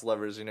star-crossed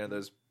lovers.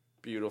 Those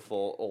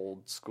beautiful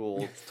old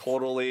school,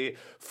 totally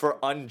for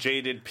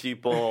unjaded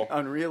people,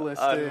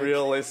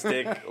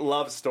 unrealistic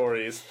love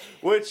stories,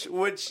 which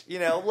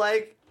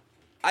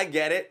I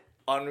get it,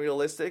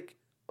 unrealistic,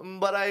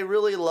 but I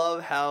really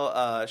love how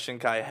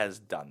Shinkai has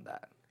done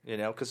that,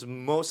 because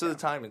most of the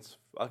time it's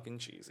fucking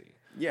cheesy.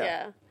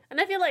 Yeah. And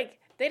I feel like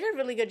they did a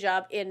really good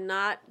job in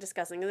not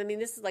discussing. I mean,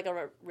 this is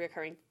a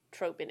recurring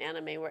trope in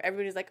anime where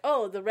everybody's like,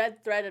 oh, the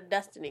red thread of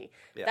destiny.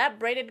 Yeah. That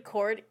braided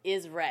cord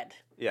is red.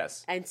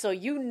 Yes. And so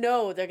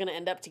they're going to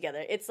end up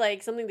together. It's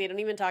something they don't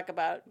even talk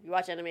about. You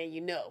watch anime,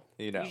 you know.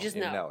 You just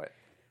know. You know it.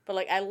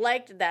 But I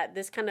liked that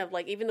this kind of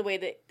even the way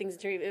that things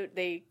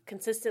they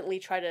consistently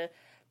try to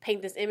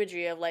paint this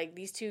imagery of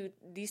these two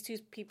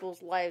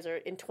people's lives are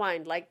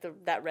entwined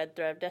that red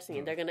thread of destiny,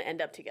 and they're going to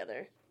end up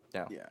together.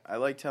 Yeah. Yeah. I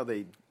liked how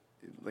they,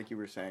 like you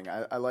were saying,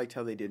 I liked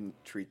how they didn't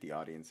treat the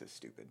audience as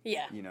stupid.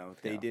 Yeah.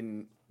 They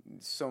didn't.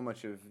 So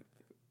much of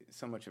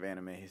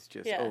anime is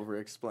just over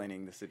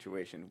explaining the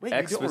situation. Wait,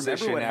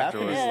 exposition you don't remember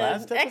what happened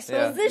last episode?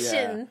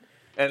 Exposition. Yeah.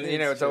 And,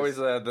 it's always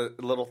the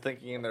little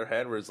thinking in their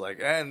head where it's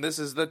and this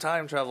is the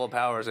time travel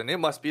powers, and it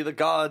must be the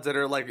gods that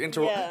are,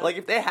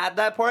 if they had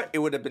that part, it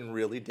would have been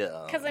really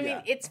dumb. Because, I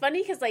mean, it's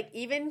funny because,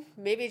 even,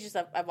 maybe it's just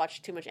I've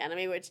watched too much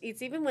anime, which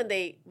it's even when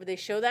they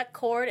show that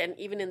cord, and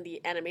even in the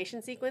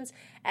animation sequence,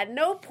 at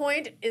no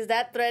point is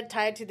that thread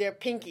tied to their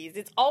pinkies.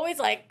 It's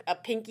always, a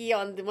pinky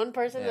on the one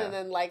person, and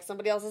then,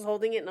 somebody else is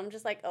holding it, and I'm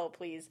just oh,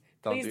 please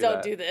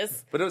don't do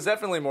this. But it was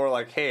definitely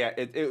more hey,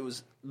 it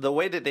was the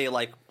way that they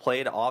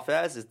played off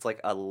as it's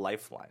a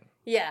lifeline.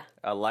 Yeah,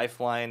 a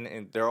lifeline,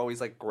 and they're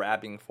always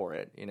grabbing for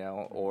it,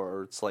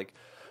 or it's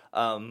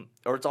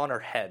or it's on her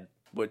head,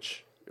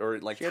 which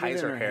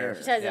ties her hair.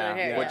 She ties it in her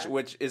hair,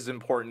 which is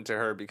important to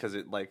her because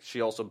it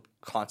she also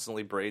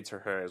constantly braids her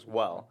hair as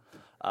well,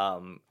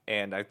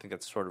 and I think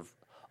it's sort of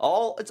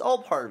it's all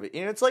part of it.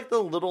 It's the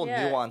little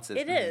nuances.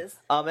 It is.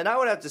 And I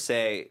would have to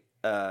say.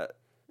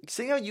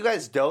 Seeing how you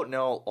guys don't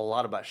know a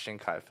lot about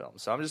Shinkai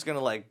films, so I'm just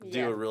gonna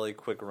do a really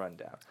quick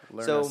rundown.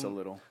 Learn us a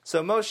little.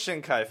 So most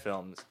Shinkai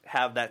films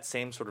have that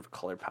same sort of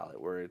color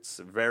palette where it's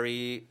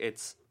very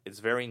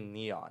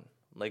neon.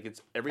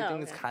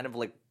 Everything is kind of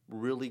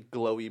really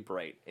glowy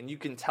bright, and you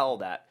can tell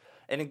that,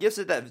 and it gives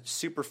it that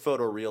super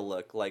photoreal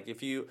look.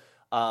 If you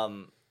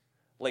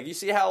you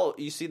see how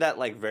you see that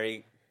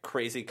very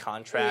crazy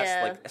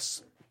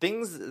contrast,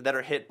 things that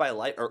are hit by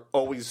light are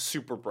always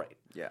super bright.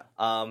 Yeah.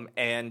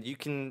 And you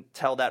can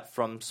tell that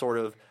from sort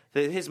of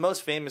his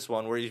most famous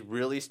one where he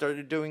really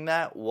started doing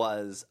that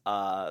was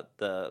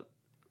the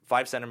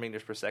 5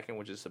 centimeters per second,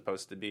 which is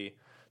supposed to be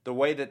the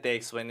way that they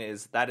explain it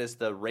is that is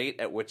the rate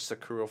at which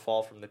sakura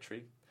fall from the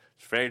tree.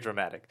 It's very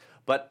dramatic.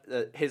 But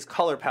his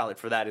color palette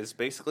for that is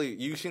basically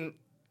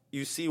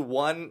you see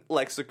one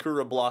like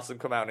sakura blossom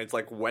come out and it's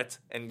like wet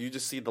and you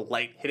just see the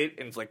light hit it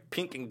and it's like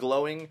pink and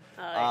glowing.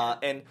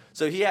 And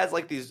so he has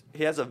like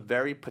he has a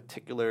very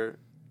particular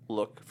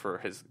look for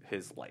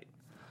his light.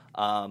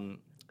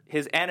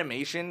 His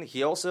animation,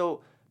 he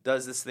also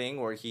does this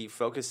thing where he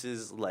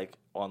focuses like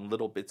on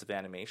little bits of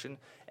animation.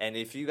 And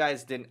if you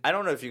guys I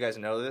don't know if you guys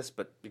know this,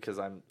 but because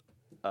I'm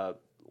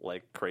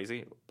like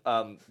crazy,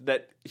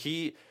 that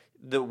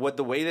the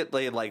way that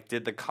they like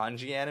did the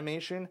kanji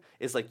animation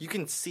is like you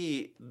can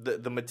see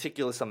the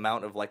meticulous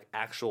amount of like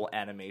actual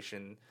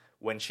animation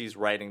when she's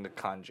writing the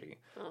kanji,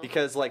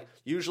 because like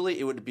usually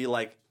it would be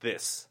like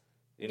this,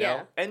 you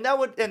know, and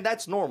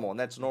that's normal, and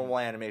that's normal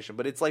animation,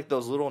 but it's like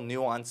those little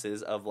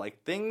nuances of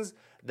like things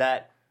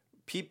that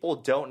people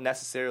don't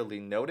necessarily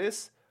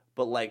notice,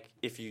 but like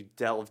if you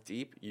delve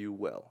deep, you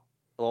will.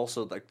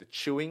 Also, like the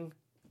chewing.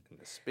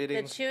 The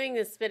spitting. The chewing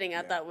and spitting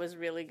I thought was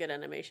really good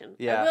animation.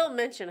 Yeah. I will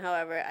mention,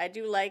 however, I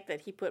do like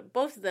that he put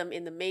both of them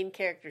in the main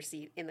character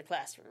seat in the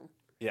classroom.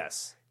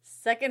 Yes.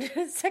 Second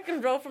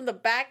row from the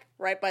back,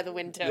 right by the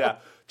window. Yeah.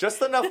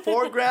 Just enough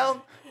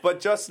foreground, but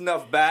just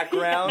enough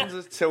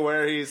background to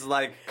where he's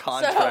like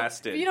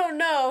contrasted. So, if you don't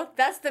know,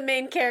 that's the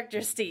main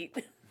character seat.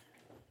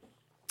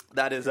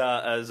 That is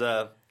as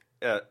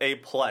A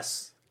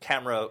plus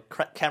camera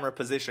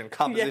position,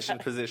 composition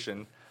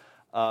position.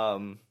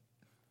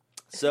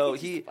 So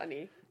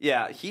funny.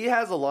 Yeah, he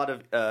has a lot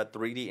of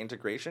 3D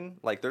integration.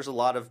 Like, there's a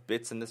lot of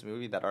bits in this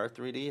movie that are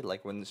 3D.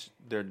 Like, when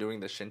they're doing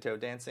the Shinto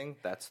dancing,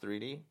 that's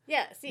 3D.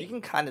 Yeah, see. You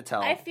can kind of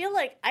tell. I feel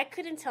like I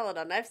couldn't tell it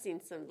on. I've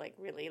seen some, like,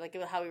 really, like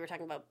how we were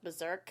talking about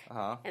Berserk.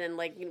 Uh-huh. And then,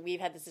 like,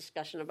 we've had this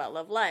discussion about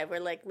Love Live, where,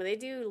 like, when they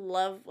do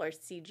Love or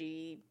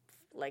CG,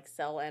 like,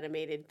 cell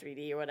animated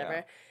 3D or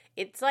whatever,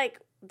 it's like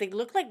they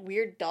look like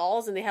weird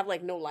dolls and they have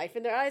like no life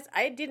in their eyes.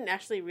 I didn't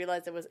actually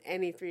realize there was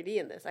any 3D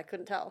in this. I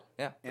couldn't tell.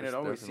 Yeah, and it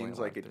always seems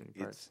like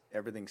it's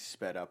everything's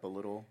sped up a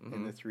little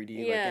in the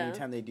 3D. Yeah. Like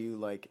anytime they do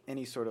like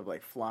any sort of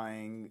like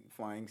flying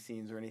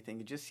scenes or anything,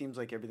 it just seems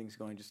like everything's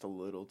going just a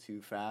little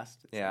too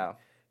fast. It's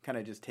kind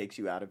of just takes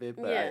you out of it.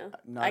 But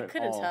I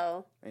couldn't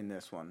tell in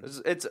this one.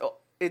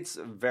 It's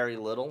very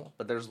little,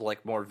 but there's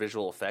like more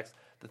visual effects.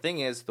 The thing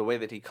is, the way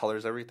that he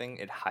colors everything,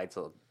 it hides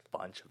a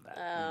bunch of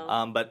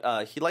that.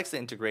 But he likes to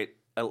integrate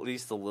at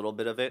least a little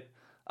bit of it.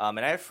 And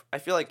I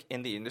feel like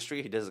in the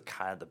industry, he does it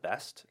kind of the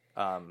best.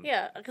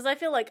 Because I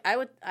feel like I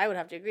would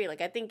have to agree.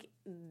 Like, I think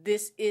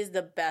this is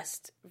the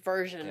best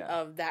version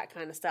of that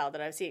kind of style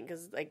that I've seen.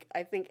 Because, like,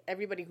 I think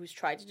everybody who's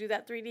tried to do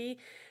that 3D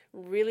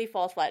really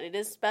falls flat. It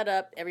is sped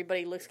up.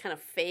 Everybody looks kind of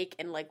fake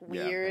and, like,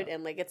 weird.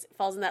 And, like, it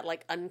falls in that,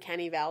 like,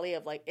 uncanny valley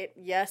of, like, it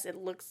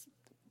looks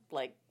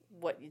like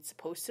what it's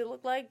supposed to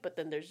look like, but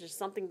then there's just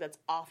something that's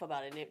off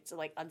about it, and it's,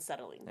 like,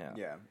 unsettling.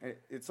 Yeah.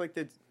 It's like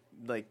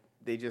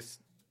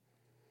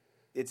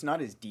it's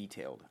not as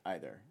detailed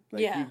either.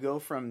 Like you go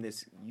from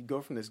this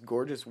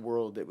gorgeous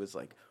world that was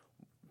like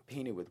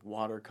painted with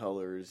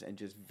watercolors and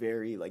just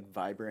very like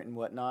vibrant and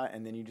whatnot,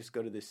 and then you just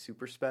go to this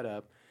super sped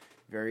up,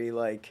 very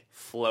like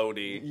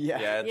floaty.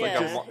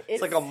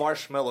 It's like a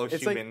marshmallow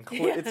human.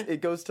 Like,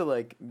 it goes to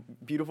like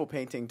beautiful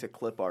painting to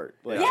clip art.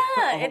 Like,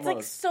 it's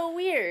like so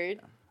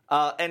weird.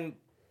 And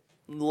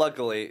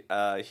luckily,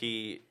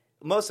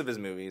 most of his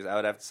movies, I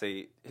would have to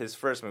say, his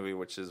first movie,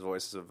 which is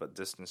Voices of a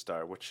Distant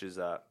Star, which is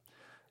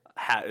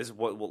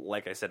what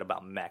like I said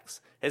about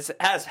mechs,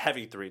 has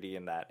heavy 3D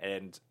in that,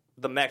 and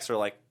the mechs are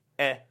like,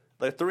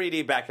 The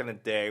 3D back in the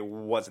day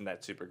wasn't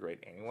that super great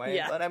anyway.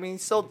 Yeah. But I mean,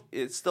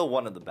 it's still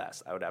one of the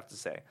best, I would have to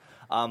say.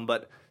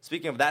 But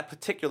speaking of that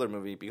particular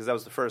movie, because that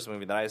was the first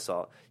movie that I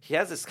saw, he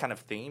has this kind of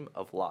theme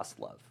of lost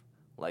love,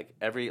 like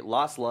every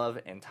lost love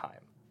and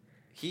time.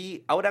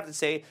 I would have to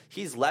say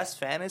he's less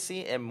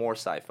fantasy and more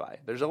sci-fi.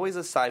 There's always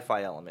a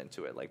sci-fi element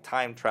to it, like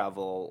time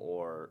travel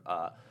or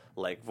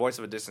like Voice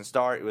of a Distant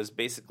Star. It was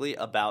basically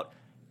about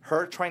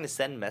her trying to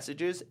send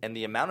messages and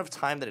the amount of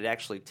time that it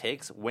actually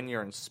takes when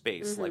you're in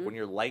space, like when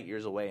you're light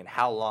years away, and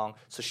how long.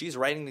 So she's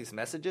writing these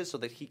messages so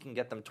that he can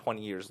get them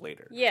 20 years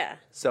later. Yeah.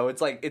 So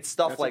it's like it's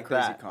stuff That's like a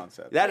crazy that.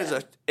 Concept. That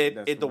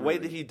is the way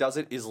that he does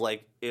it is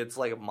like it's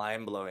like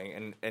mind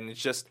blowing, and it's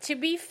just. To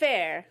be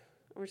fair,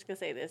 I'm just gonna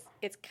say this: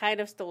 it's kind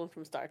of stolen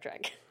from Star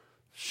Trek.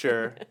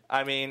 Sure.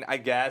 I mean, I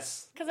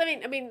guess. Because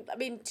I mean,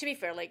 to be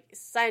fair, like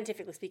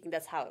scientifically speaking,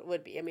 that's how it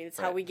would be. I mean, it's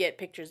how we get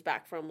pictures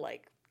back from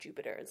like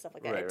Jupiter and stuff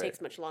like that. It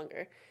takes much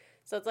longer,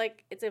 so it's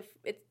like it's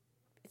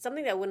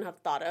something that I wouldn't have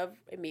thought of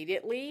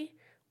immediately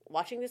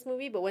watching this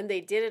movie. But when they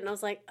did it, and I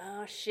was like,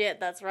 oh shit,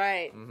 that's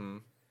right. Mm-hmm.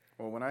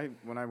 Well,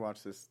 when I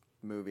watched this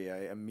movie,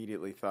 I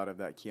immediately thought of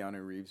that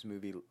Keanu Reeves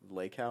movie,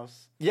 Lake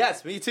House.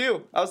 Yes, me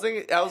too. I was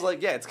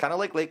like, yeah, it's kind of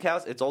like Lake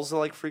House. It's also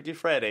like Freaky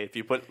Friday. If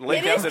you put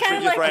Lake House and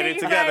Freaky Friday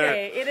together,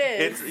 it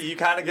is. You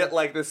kind of get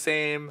like the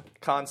same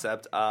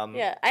concept.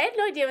 Yeah, I had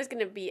no idea it was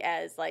going to be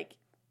as like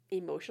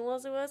emotional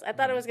as it was. I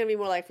thought it was gonna be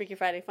more like Freaky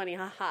Friday funny,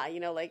 haha. You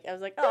know, like I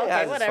was like, oh, Yeah, it okay,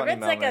 has its whatever. funny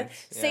It's like a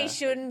moments. Yeah.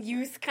 seishun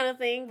youth kind of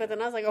thing. But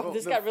then I was like, oh, Well,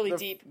 this the- got really the-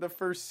 deep. The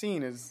first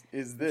scene is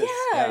this.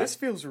 Yeah. This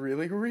feels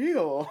really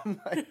real. I'm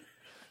like,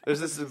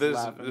 There's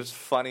laughing. this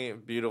funny,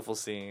 beautiful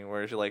scene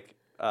where she like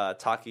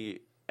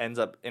Taki ends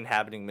up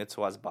inhabiting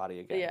Mitsuha's body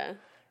again. Yeah.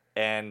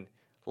 And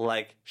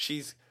like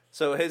his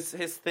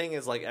thing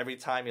is like every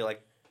time he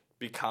like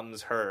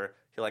becomes her,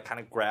 he like kind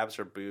of grabs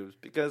her boobs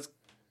because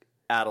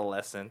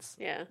adolescence.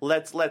 Yeah.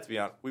 Let's be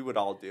honest, we would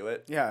all do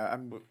it. yeah,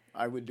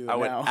 I would do it I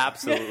would now.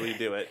 absolutely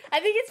do it. I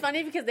think it's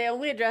funny because they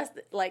only addressed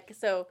like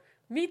so.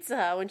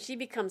 Mitsuha, when she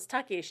becomes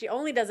Taki, she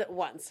only does it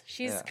once.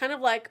 She's Yeah. kind of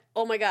like,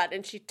 oh my god,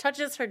 and she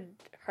touches her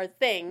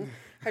thing,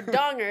 her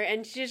donger,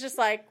 and she's just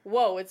like,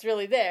 whoa, it's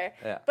really there.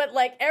 Yeah. But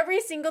like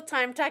every single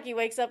time Taki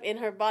wakes up in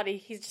her body,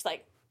 he's just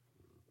like,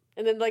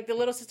 and then like the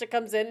little sister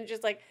comes in and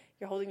just like,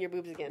 you're holding your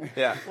boobs again.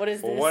 Yeah. What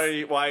is Well,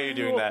 this? why are you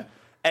doing that?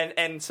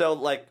 And so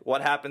like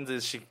what happens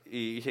is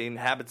he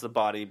inhabits the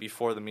body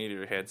before the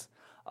meteor hits,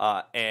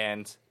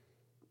 and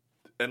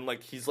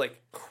like he's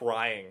like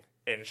crying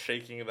and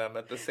shaking them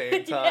at the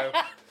same time.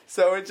 Yeah.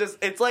 So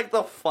it's like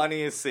the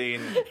funniest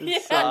scene. Yeah.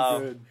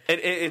 good.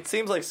 It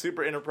seems like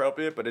super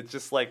inappropriate, but it's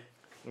just like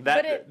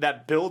But it-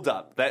 that build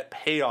up, that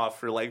payoff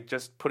for like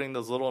just putting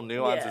those little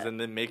nuances Yeah. and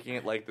then making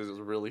it like this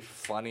really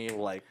funny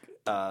like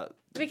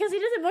Because he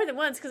does it more than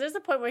once. Because there's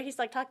a point where he's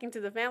like talking to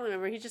the family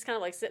member. He's just kind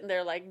of like sitting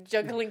there like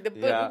juggling the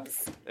yeah,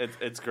 boobs.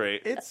 it's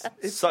great. It's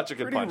such a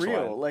good pretty real.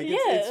 punchline. Like Yeah.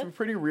 it's a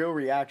pretty real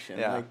reaction.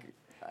 Yeah. Like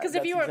Because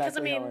if you were, because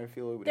exactly I how mean,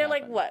 feel it would they're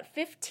like happen. what,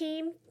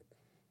 15,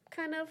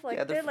 kind of like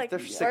Yeah, they're like they're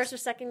first or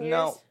second years.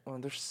 No, well,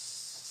 they're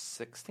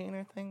 16,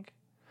 I think.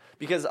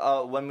 Because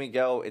when we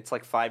go, it's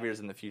like 5 years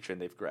in the future,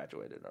 and they've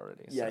graduated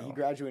already. Yeah, so. he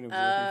graduated and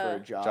was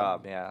looking for a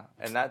job. Yeah,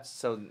 and that's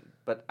so.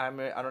 But I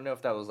don't know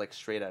if that was like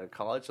straight out of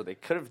college, so they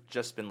could have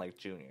just been like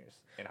juniors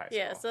in high school.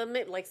 Yeah, so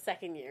like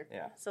second year.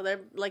 Yeah. So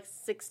they're like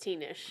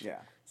 16ish. Yeah.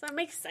 So it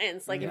makes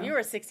sense. Like if you were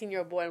a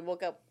 16-year-old boy and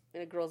woke up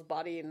in a girl's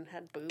body and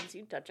had boobs,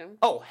 you'd touch them.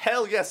 Oh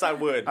hell yes, I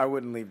would. I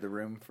wouldn't leave the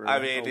room for I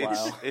mean, a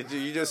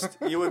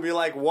while. you would be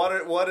like,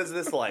 what is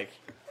this like?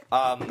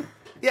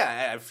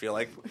 Yeah, I feel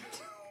like.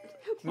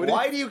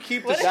 Why do you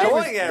keep What-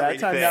 destroying that everything?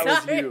 time that was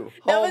Sorry. you.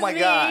 That Oh was my me.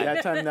 God.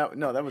 That time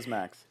that was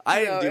Max.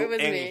 I No, didn't it do was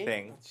me.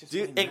 anything.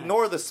 really Max.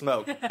 Ignore the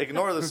smoke.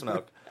 Ignore the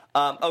smoke.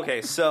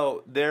 Okay,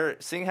 so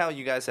seeing how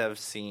you guys have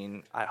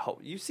seen. I hope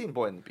you've seen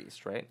Boy and the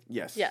Beast, right?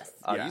 Yes. Yes.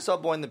 Yeah. You saw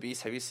Boy and the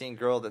Beast. Have you seen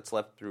Girl That's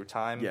Left Through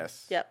Time?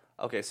 Yes. Yep.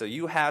 Okay, so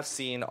you have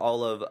seen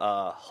all of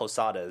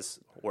Hosada's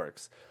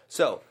works.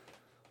 So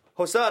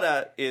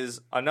Hosada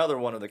is another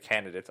one of the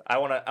candidates. I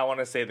want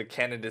to say the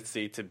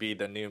candidacy to be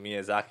the new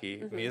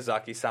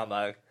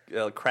Miyazaki-sama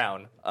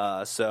crown.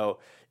 So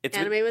it's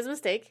Anime was a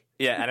mistake.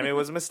 yeah, anime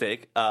was a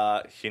mistake.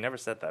 He never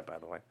said that, by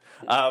the way.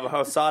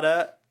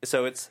 Hosada.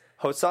 So it's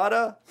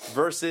Hosada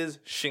versus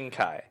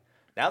Shinkai.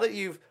 Now that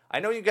I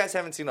know you guys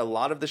haven't seen a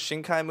lot of the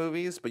Shinkai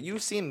movies, but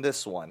you've seen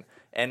this one.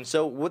 And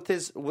so with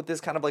this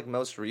kind of like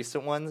most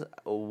recent ones,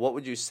 what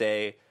would you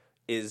say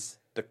is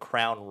the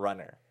crown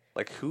runner?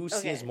 Like who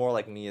seems Okay. more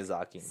like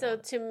Miyazaki? So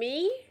to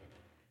me,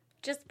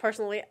 just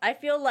personally, I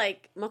feel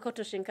like Makoto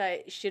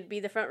Shinkai should be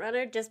the front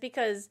runner just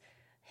because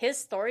his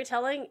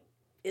storytelling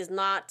is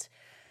not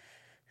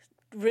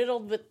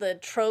riddled with the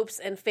tropes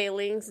and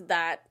failings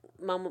that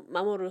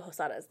Mamoru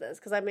Hosada's does.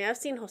 Because I mean, I've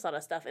seen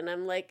Hosada stuff, and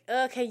I'm like,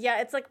 okay, yeah,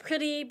 it's like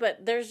pretty,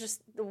 but there's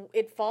just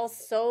it falls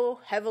so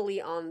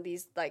heavily on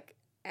these like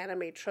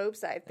anime tropes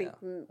that I think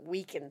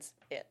weakens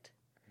it.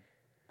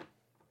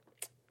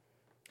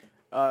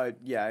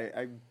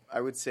 Yeah,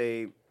 I would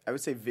say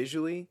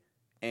visually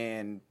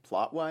and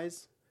plot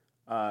wise,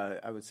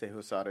 I would say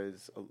Hosada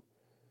is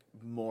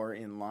more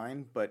in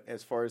line. But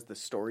as far as the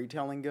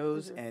storytelling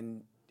goes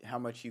and how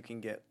much you can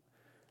get,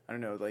 I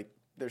don't know, like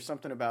there's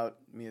something about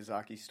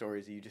Miyazaki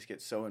stories that you just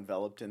get so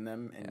enveloped in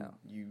them,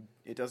 and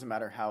it doesn't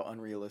matter how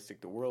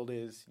unrealistic the world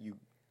is, you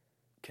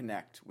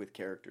connect with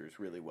characters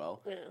really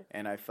well. Yeah.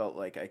 And I felt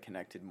like I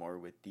connected more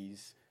with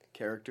these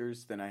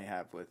characters than I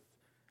have with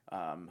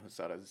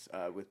Hosada's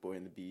with Boy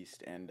and the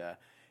Beast, and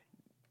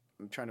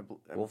I'm trying to.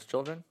 Wolf's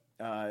Children?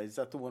 Is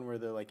that the one where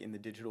they're like in the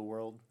digital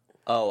world?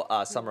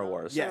 Oh, Summer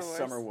Wars. Yes, Wars.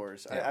 Summer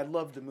Wars. Yeah. I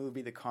loved the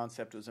movie. The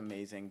concept was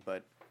amazing,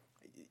 but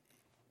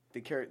the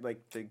The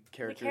characterization.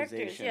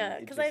 characters, yeah. it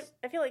Because just-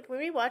 I feel like when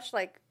we watch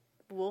like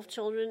Wolf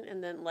Children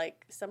and then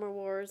like Summer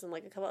Wars and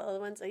like a couple other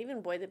ones, and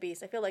even Boy the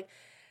Beast, I feel like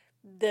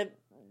the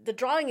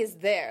drawing is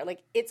there.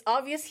 Like it's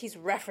obvious he's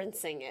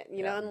referencing it,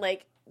 you know, and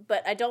like,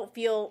 but I don't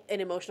feel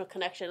an emotional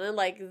connection. And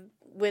like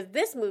with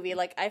this movie,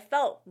 like I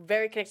felt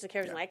very connected to the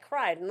characters and I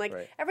cried. And like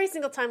Right. every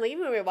single time, like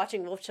even when we were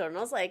watching Wolf Children, I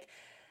was like.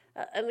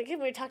 And like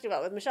we talked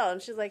about it with Michelle,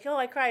 and she's like, "Oh,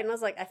 I cried," and I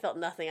was like, "I felt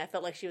nothing. I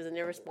felt like she was an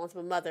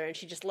irresponsible mother, and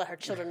she just let her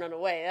children run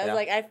away." I was Yeah.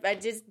 like, I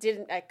just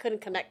didn't, I couldn't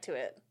connect to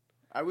it.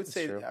 I would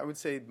say true.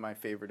 my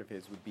favorite of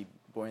his would be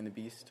Boy and the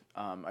Beast.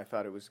 I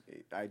thought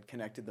I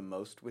connected the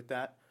most with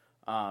that.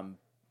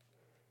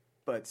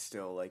 But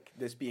still, like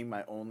this being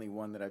my only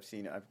one that I've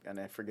seen, and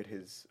I forget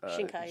his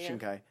Shinkai,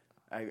 yeah.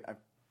 Shinkai.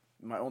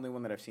 My only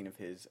one that I've seen of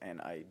his,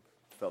 and I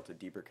felt a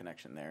deeper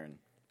connection there, and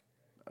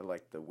I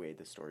liked the way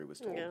the story was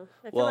told. Yeah,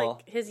 I feel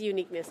like his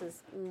uniqueness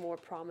is more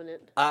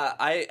prominent.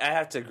 I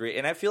have to agree,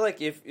 and I feel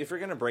like if you're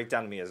gonna break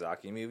down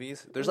Miyazaki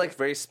movies, there's like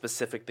very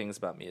specific things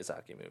about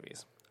Miyazaki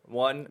movies.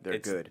 One, They're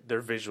good.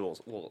 They're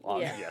visuals. Well,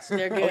 yes,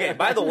 they're good. Okay.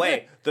 By the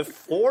way, the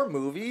 4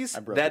 movies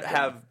that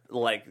have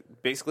like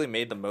basically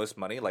made the most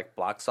money, like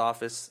box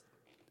office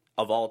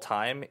of all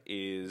time,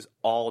 is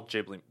all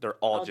Ghibli. They're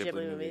all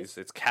Ghibli movies.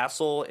 It's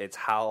Castle. It's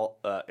Howl.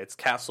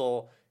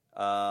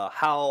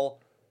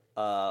 Howl.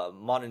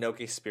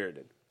 Mononoke,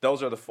 Spirited.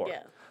 Those are the 4.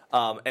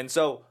 Yeah. And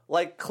so,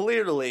 like,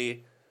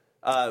 clearly,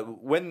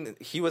 when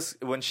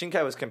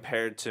Shinkai was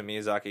compared to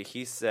Miyazaki,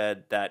 he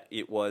said that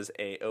it was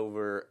a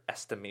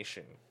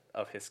overestimation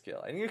of his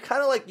skill, and you're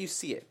kind of like, you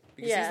see it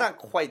because he's not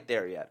quite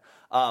there yet.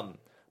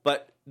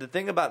 But the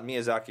thing about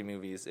Miyazaki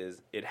movies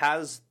is it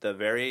has the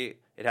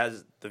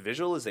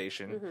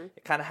visualization.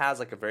 It kind of has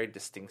like a very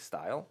distinct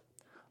style.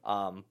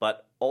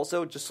 But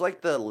also just like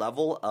the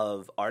level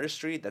of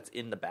artistry that's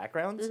in the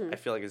backgrounds, I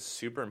feel like is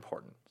super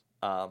important.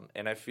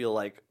 And I feel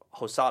like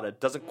Hosada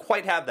doesn't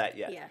quite have that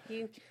yet.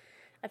 Yeah,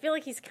 I feel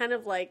like he's kind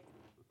of like,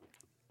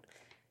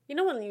 you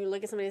know, when you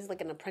look at somebody as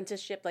like an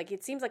apprenticeship, like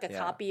it seems like a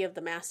copy of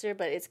the master,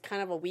 but it's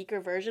kind of a weaker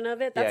version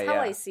of it. That's how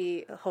I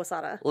see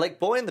Hosada. Like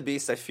Boy and the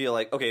Beast, I feel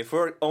like, okay, if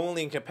we're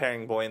only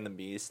comparing Boy and the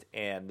Beast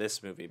and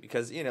this movie,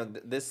 because, you know,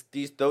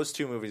 those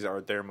 2 movies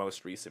are their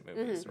most recent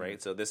movies,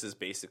 right? So this is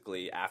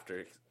basically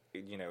after,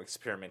 you know,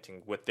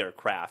 experimenting with their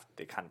craft,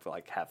 they kind of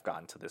like have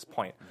gotten to this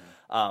point.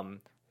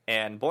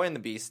 And Boy and the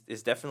Beast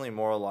is definitely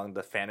more along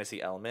the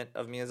fantasy element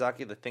of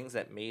Miyazaki, the things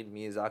that made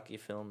Miyazaki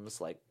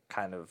films like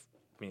kind of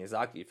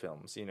Miyazaki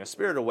films. You know,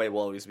 Spirited Away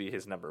will always be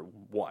his number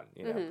 1,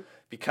 you know,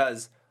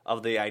 because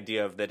of the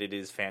idea of that it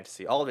is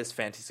fantasy. All of his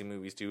fantasy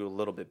movies do a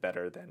little bit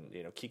better than,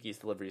 you know, Kiki's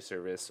Delivery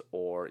Service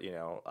or, you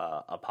know,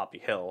 A Poppy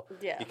Hill,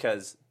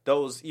 because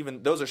those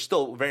are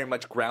still very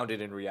much grounded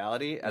in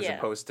reality as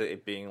opposed to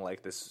it being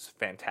like this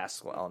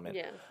fantastical element.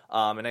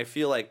 And I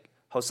feel like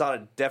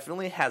Hosada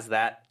definitely has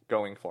that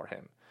going for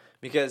him.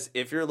 Because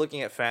if you're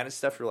looking at fantasy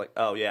stuff, you're like,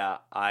 oh yeah,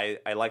 I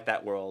like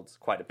that world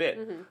quite a bit.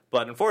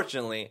 But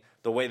unfortunately,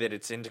 the way that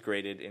it's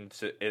integrated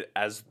into it,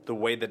 as the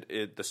way that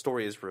the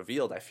story is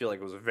revealed, I feel like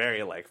it was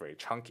very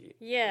chunky.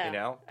 Yeah, you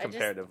know,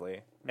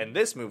 comparatively. And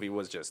this movie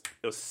was just,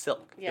 it was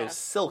silk. Yeah. It was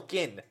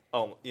silken.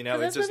 Oh, you know,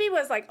 this movie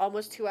was like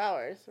almost 2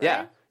 hours.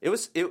 Right?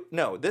 Yeah,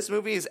 no, this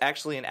movie is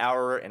actually 1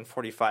 hour and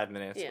 45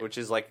 minutes, which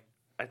is like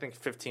I think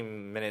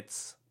 15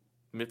 minutes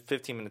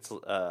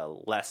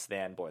less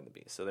than Boy and the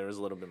Beast, so there was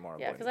a little bit more.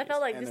 Yeah, because I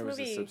felt like and this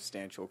movie was a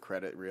substantial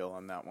credit reel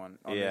on that one.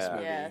 On this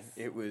movie.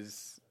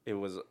 Yes. It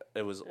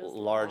was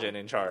large and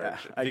in charge.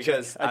 Yeah.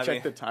 Because I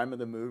checked the time of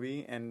the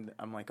movie, and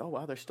I'm like, oh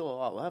wow, there's still a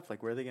lot left.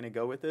 Like, where are they going to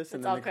go with this?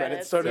 And then the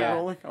credits started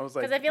rolling. I was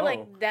like, because I feel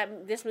like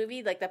this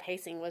movie, like the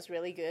pacing was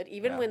really good.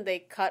 Even when they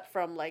cut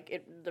from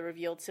like the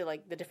reveal to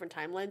like the different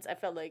timelines, I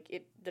felt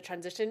like the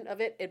transition of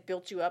it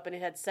built you up, and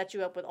it had set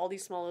you up with all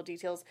these small little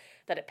details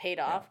that it paid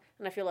off.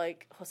 And I feel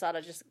like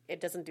Hosada it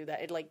doesn't do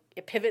that.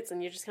 It pivots,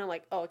 and you're just kind of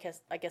like, oh,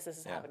 I guess this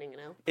is happening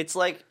now. It's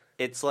like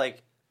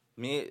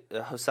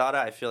Hosada,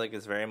 I feel like,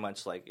 is very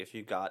much like if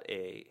you got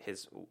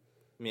his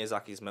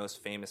Miyazaki's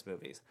most famous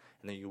movies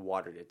and then you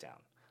watered it down.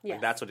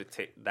 Yes. Like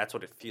that's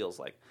what it feels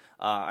like.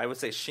 I would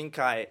say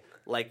Shinkai,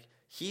 like,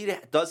 he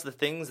does the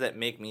things that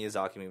make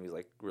Miyazaki movies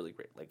like really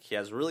great. Like, he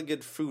has really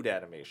good food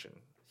animation.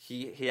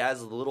 He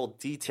has little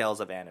details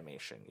of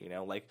animation, you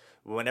know, like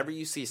whenever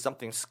you see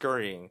something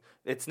scurrying,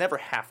 it's never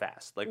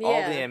half-assed. Like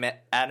all the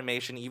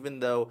animation, even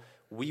though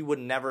we would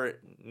never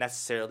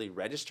necessarily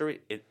register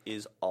it, it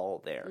is all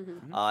there.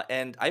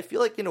 And I feel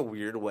like in a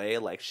weird way,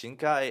 like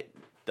Shinkai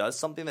does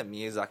something that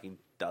Miyazaki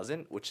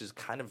doesn't, which is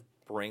kind of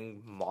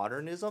bring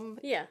modernism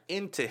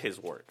into his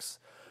works,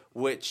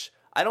 which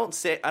I don't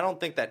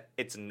think that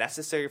it's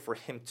necessary for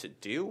him to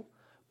do.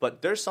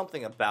 But there's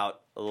something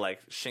about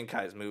like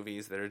Shinkai's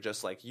movies that are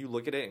just like, you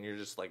look at it and you're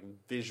just like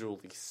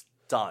visually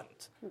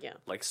stunned. Yeah.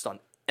 Like stunned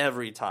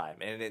every time.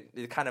 And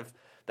it kind of,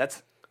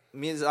 that's,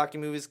 Miyazaki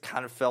movies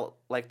kind of felt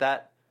like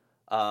that.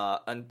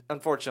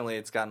 Unfortunately,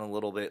 it's gotten a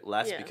little bit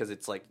less because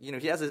it's like, you know,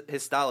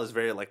 his style is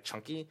very like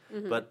chunky,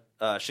 but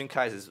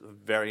Shinkai's is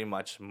very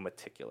much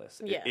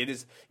meticulous. Yeah. It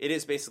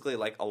is basically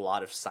like a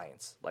lot of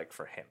science, like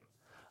for him.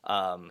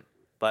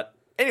 But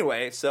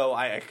anyway, so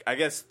I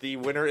guess the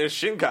winner is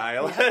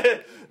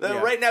Shinkai.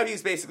 Right now,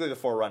 he's basically the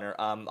forerunner.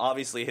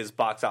 Obviously, his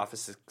box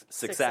office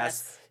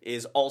success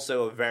is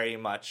also a very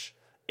much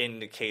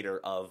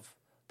indicator of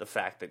the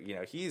fact that, you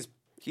know, he's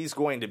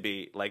going to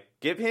be like,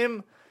 give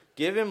him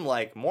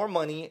like more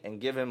money and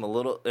give him a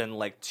little in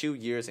like 2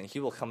 years, and he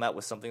will come out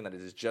with something that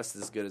is just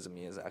as good as a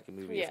Miyazaki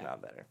movie, if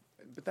not better.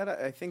 But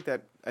I think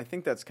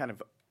that's kind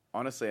of.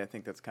 Honestly, I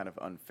think that's kind of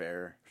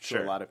unfair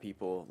to a lot of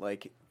people.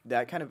 Like,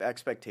 that kind of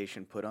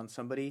expectation put on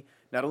somebody,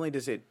 not only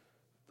does it,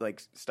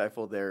 like,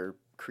 stifle their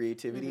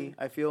creativity,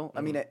 I feel.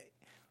 I mean,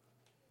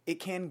 it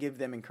can give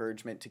them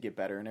encouragement to get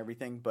better and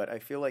everything, but I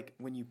feel like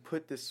when you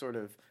put this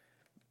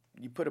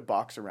you put a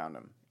box around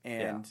them,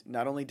 and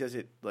not only does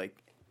it, like,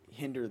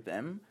 hinder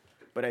them,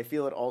 But I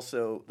feel it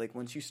also, like,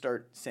 once you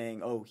start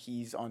saying, oh,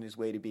 he's on his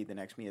way to be the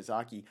next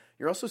Miyazaki,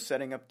 you're also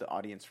setting up the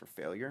audience for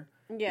failure.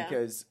 Yeah.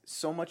 Because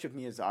so much of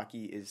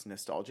Miyazaki is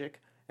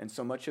nostalgic, and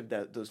so much of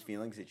those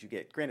feelings that you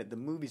get. Granted, the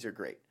movies are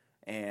great,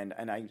 and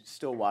I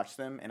still watch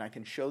them, and I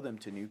can show them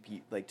to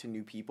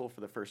new people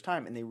for the first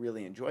time, and they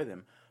really enjoy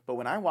them. But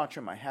when I watch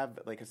them, I have,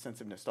 like, a sense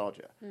of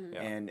nostalgia. Mm-hmm.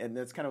 Yeah. And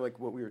that's kind of like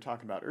what we were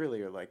talking about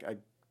earlier. Like, I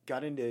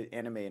got into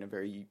anime in a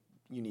very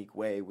unique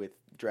way with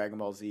Dragon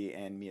Ball Z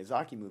and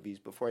Miyazaki movies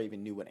before I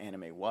even knew what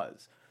anime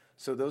was.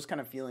 So those kind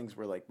of feelings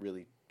were, like,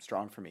 really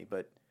strong for me.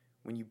 But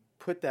when you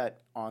put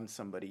that on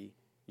somebody,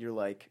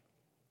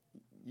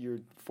 you're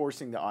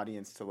forcing the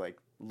audience to, like,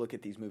 look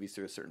at these movies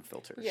through a certain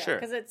filter. Yeah,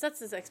 because it sets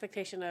this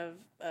expectation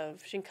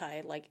of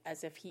Shinkai, like,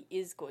 as if he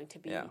is going to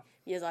be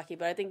Miyazaki.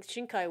 But I think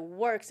Shinkai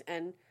works,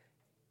 and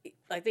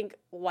I think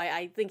why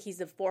I think he's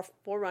the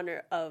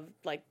forerunner of,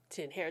 like,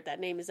 to inherit that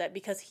name is that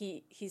because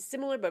he's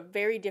similar but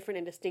very different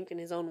and distinct in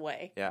his own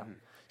way. Yeah. Mm-hmm.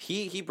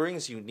 He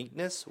brings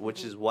uniqueness,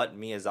 which is what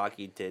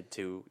Miyazaki did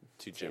to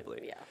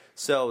Ghibli. Yeah.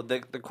 So the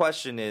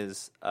question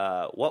is,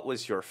 what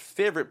was your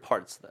favorite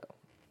parts, though?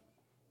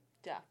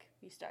 Doc,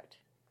 you start.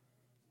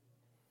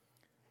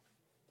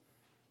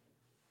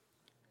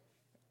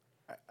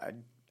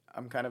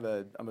 I'm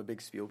a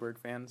big Spielberg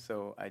fan,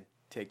 so I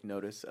take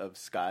notice of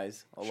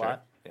skies a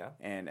lot. Yeah.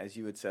 And as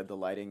you had said, the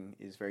lighting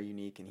is very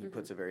unique, and he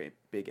puts a very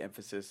big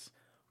emphasis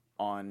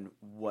on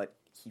what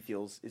he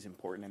feels is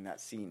important in that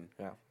scene.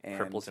 Yeah. And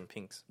purples and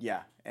pinks.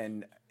 Yeah.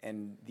 And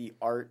the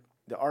art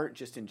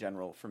just in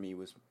general for me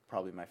was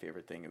probably my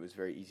favorite thing. It was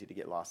very easy to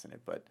get lost in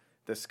it, but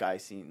the sky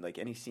scene, like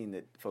any scene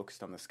that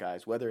focused on the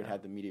skies, whether it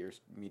had the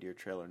meteor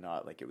trail or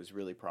not, like it was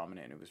really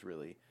prominent. I was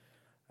really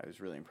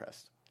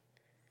impressed.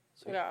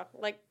 So. Yeah,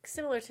 like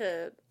similar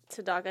to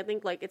Doc, I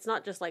think like it's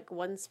not just like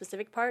one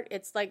specific part.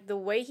 It's like the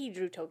way he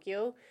drew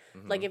Tokyo.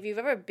 Mm-hmm. Like if you've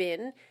ever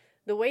been,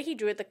 the way he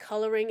drew it, the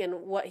coloring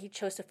and what he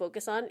chose to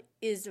focus on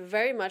is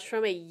very much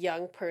from a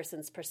young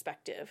person's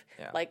perspective.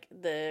 Yeah. Like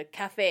the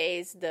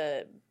cafes,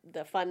 the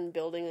fun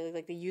building,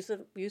 like the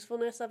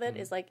usefulness of it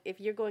is like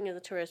if you're going as a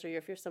tourist or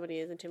if you're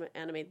somebody who's into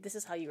anime, this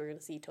is how you were going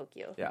to see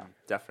Tokyo. Yeah,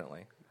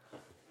 definitely.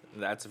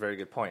 That's a very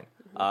good point.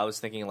 I was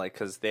thinking, like,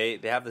 because they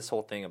have this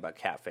whole thing about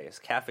cafes.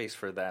 Cafes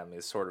for them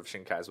is sort of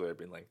Shinkai's way of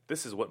being like,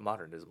 this is what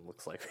modernism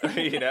looks like,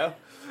 you know?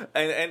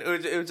 And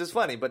it was just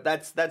funny, but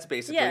that's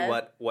basically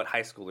what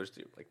high schoolers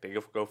do. Like, they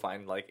go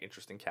find, like,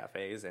 interesting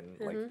cafes and,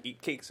 like,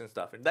 eat cakes and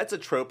stuff. And that's a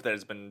trope that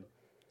has been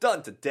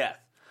done to death.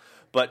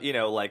 But, you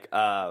know, like,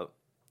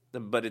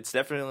 but it's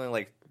definitely,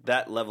 like,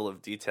 that level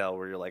of detail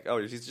where you're like,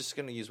 oh, he's just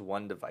going to use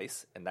one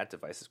device, and that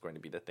device is going to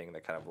be the thing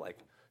that kind of, like,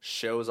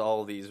 shows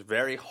all these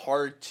very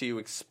hard to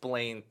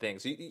explain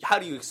things. How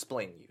do you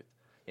explain youth?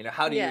 You know,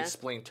 how do you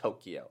explain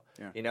Tokyo?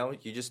 Yeah. You know,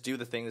 you just do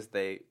the things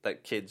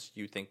that kids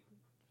you think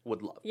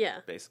would love. Yeah,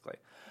 basically.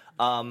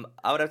 I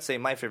would have to say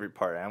my favorite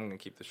part, and I'm going to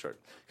keep this short,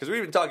 because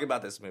we've been talking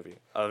about this movie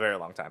a very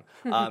long time,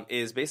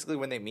 is basically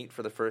when they meet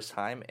for the first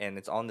time, and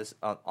it's on this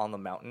on the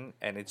mountain,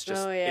 and it's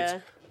just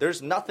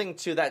there's nothing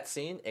to that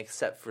scene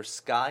except for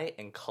sky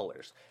and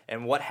colors.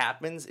 And what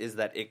happens is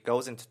that it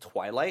goes into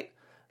twilight.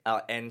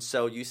 And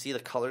so you see the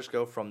colors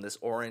go from this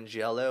orange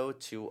yellow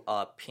to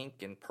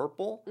pink and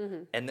purple,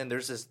 and then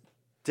there's this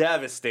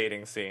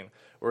devastating scene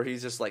where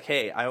he's just like,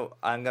 "Hey,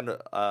 I'm gonna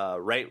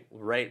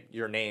write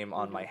your name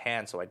on my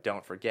hand so I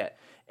don't forget."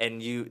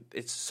 And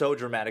it's so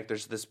dramatic.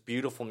 There's this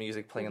beautiful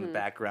music playing in the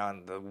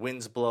background. The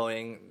wind's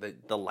blowing.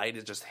 The light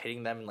is just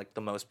hitting them in like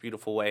the most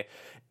beautiful way,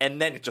 and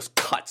then it just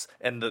cuts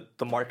and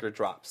the marker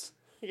drops.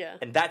 Yeah,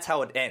 and that's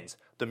how it ends.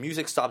 The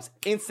music stops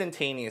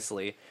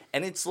instantaneously,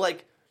 and it's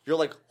like. You're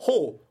like,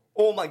 oh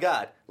my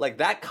God. Like,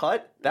 that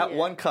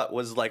one cut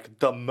was, like,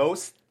 the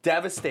most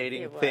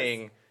devastating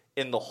thing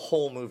in the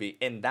whole movie.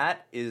 And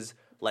that is,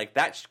 like,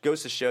 that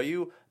goes to show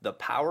you the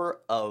power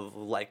of,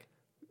 like,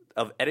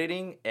 of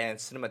editing and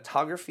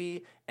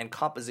cinematography and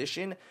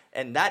composition.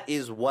 And that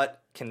is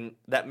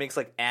that makes,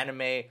 like,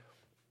 anime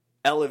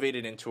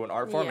elevated into an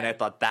art form. And I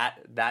thought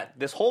that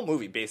this whole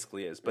movie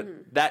basically is.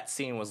 But that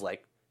scene was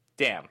like,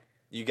 damn,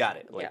 you got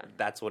it. Like,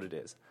 that's what it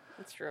is.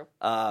 That's true.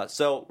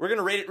 So we're going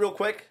to rate it real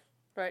quick.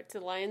 Right, to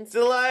the Lions. To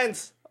the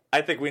Lions.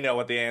 I think we know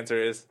what the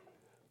answer is.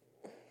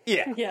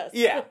 Yeah. Yes.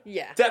 Yeah.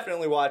 Yeah.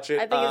 Definitely watch it.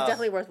 I think it's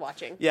definitely worth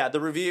watching. Yeah,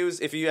 the reviews,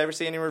 if you ever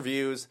see any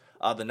reviews,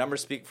 the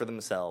numbers speak for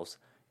themselves.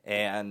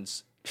 And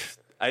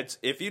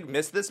if you'd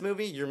missed this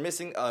movie, you're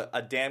missing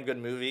a damn good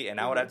movie. And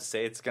I would have to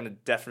say it's going to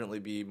definitely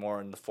be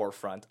more in the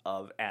forefront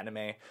of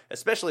anime,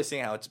 especially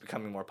seeing how it's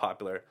becoming more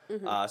popular.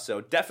 So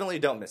definitely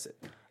don't miss it.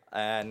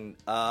 And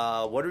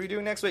what are we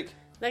doing next week?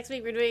 Next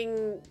week, we're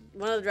doing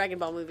one of the Dragon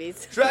Ball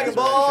movies. Dragon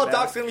Ball!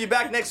 Doc's going to be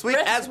back next week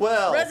as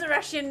well.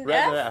 Resurrection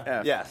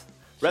F? Yes.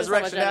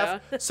 Resurrection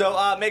F.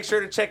 So make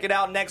sure to check it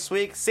out next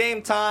week.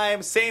 Same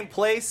time, same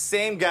place,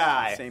 same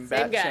guy. Same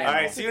guy. All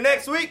right, see you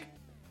next week.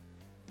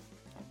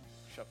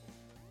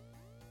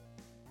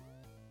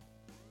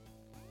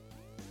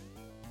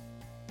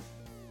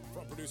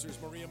 From producers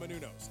Maria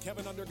Menounos,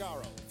 Kevin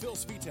Undergaro, Phil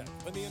Svitek,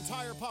 and the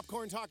entire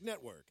Popcorn Talk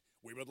Network,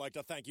 we would like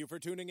to thank you for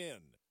tuning in.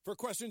 For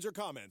questions or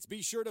comments,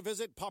 be sure to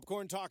visit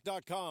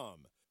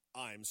popcorntalk.com.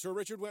 I'm Sir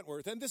Richard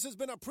Wentworth, and this has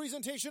been a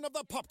presentation of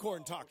the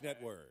Popcorn Talk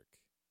Network.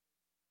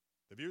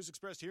 The views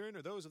expressed herein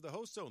are those of the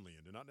hosts only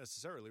and do not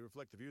necessarily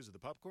reflect the views of the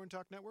Popcorn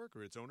Talk Network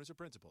or its owners or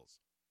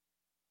principals.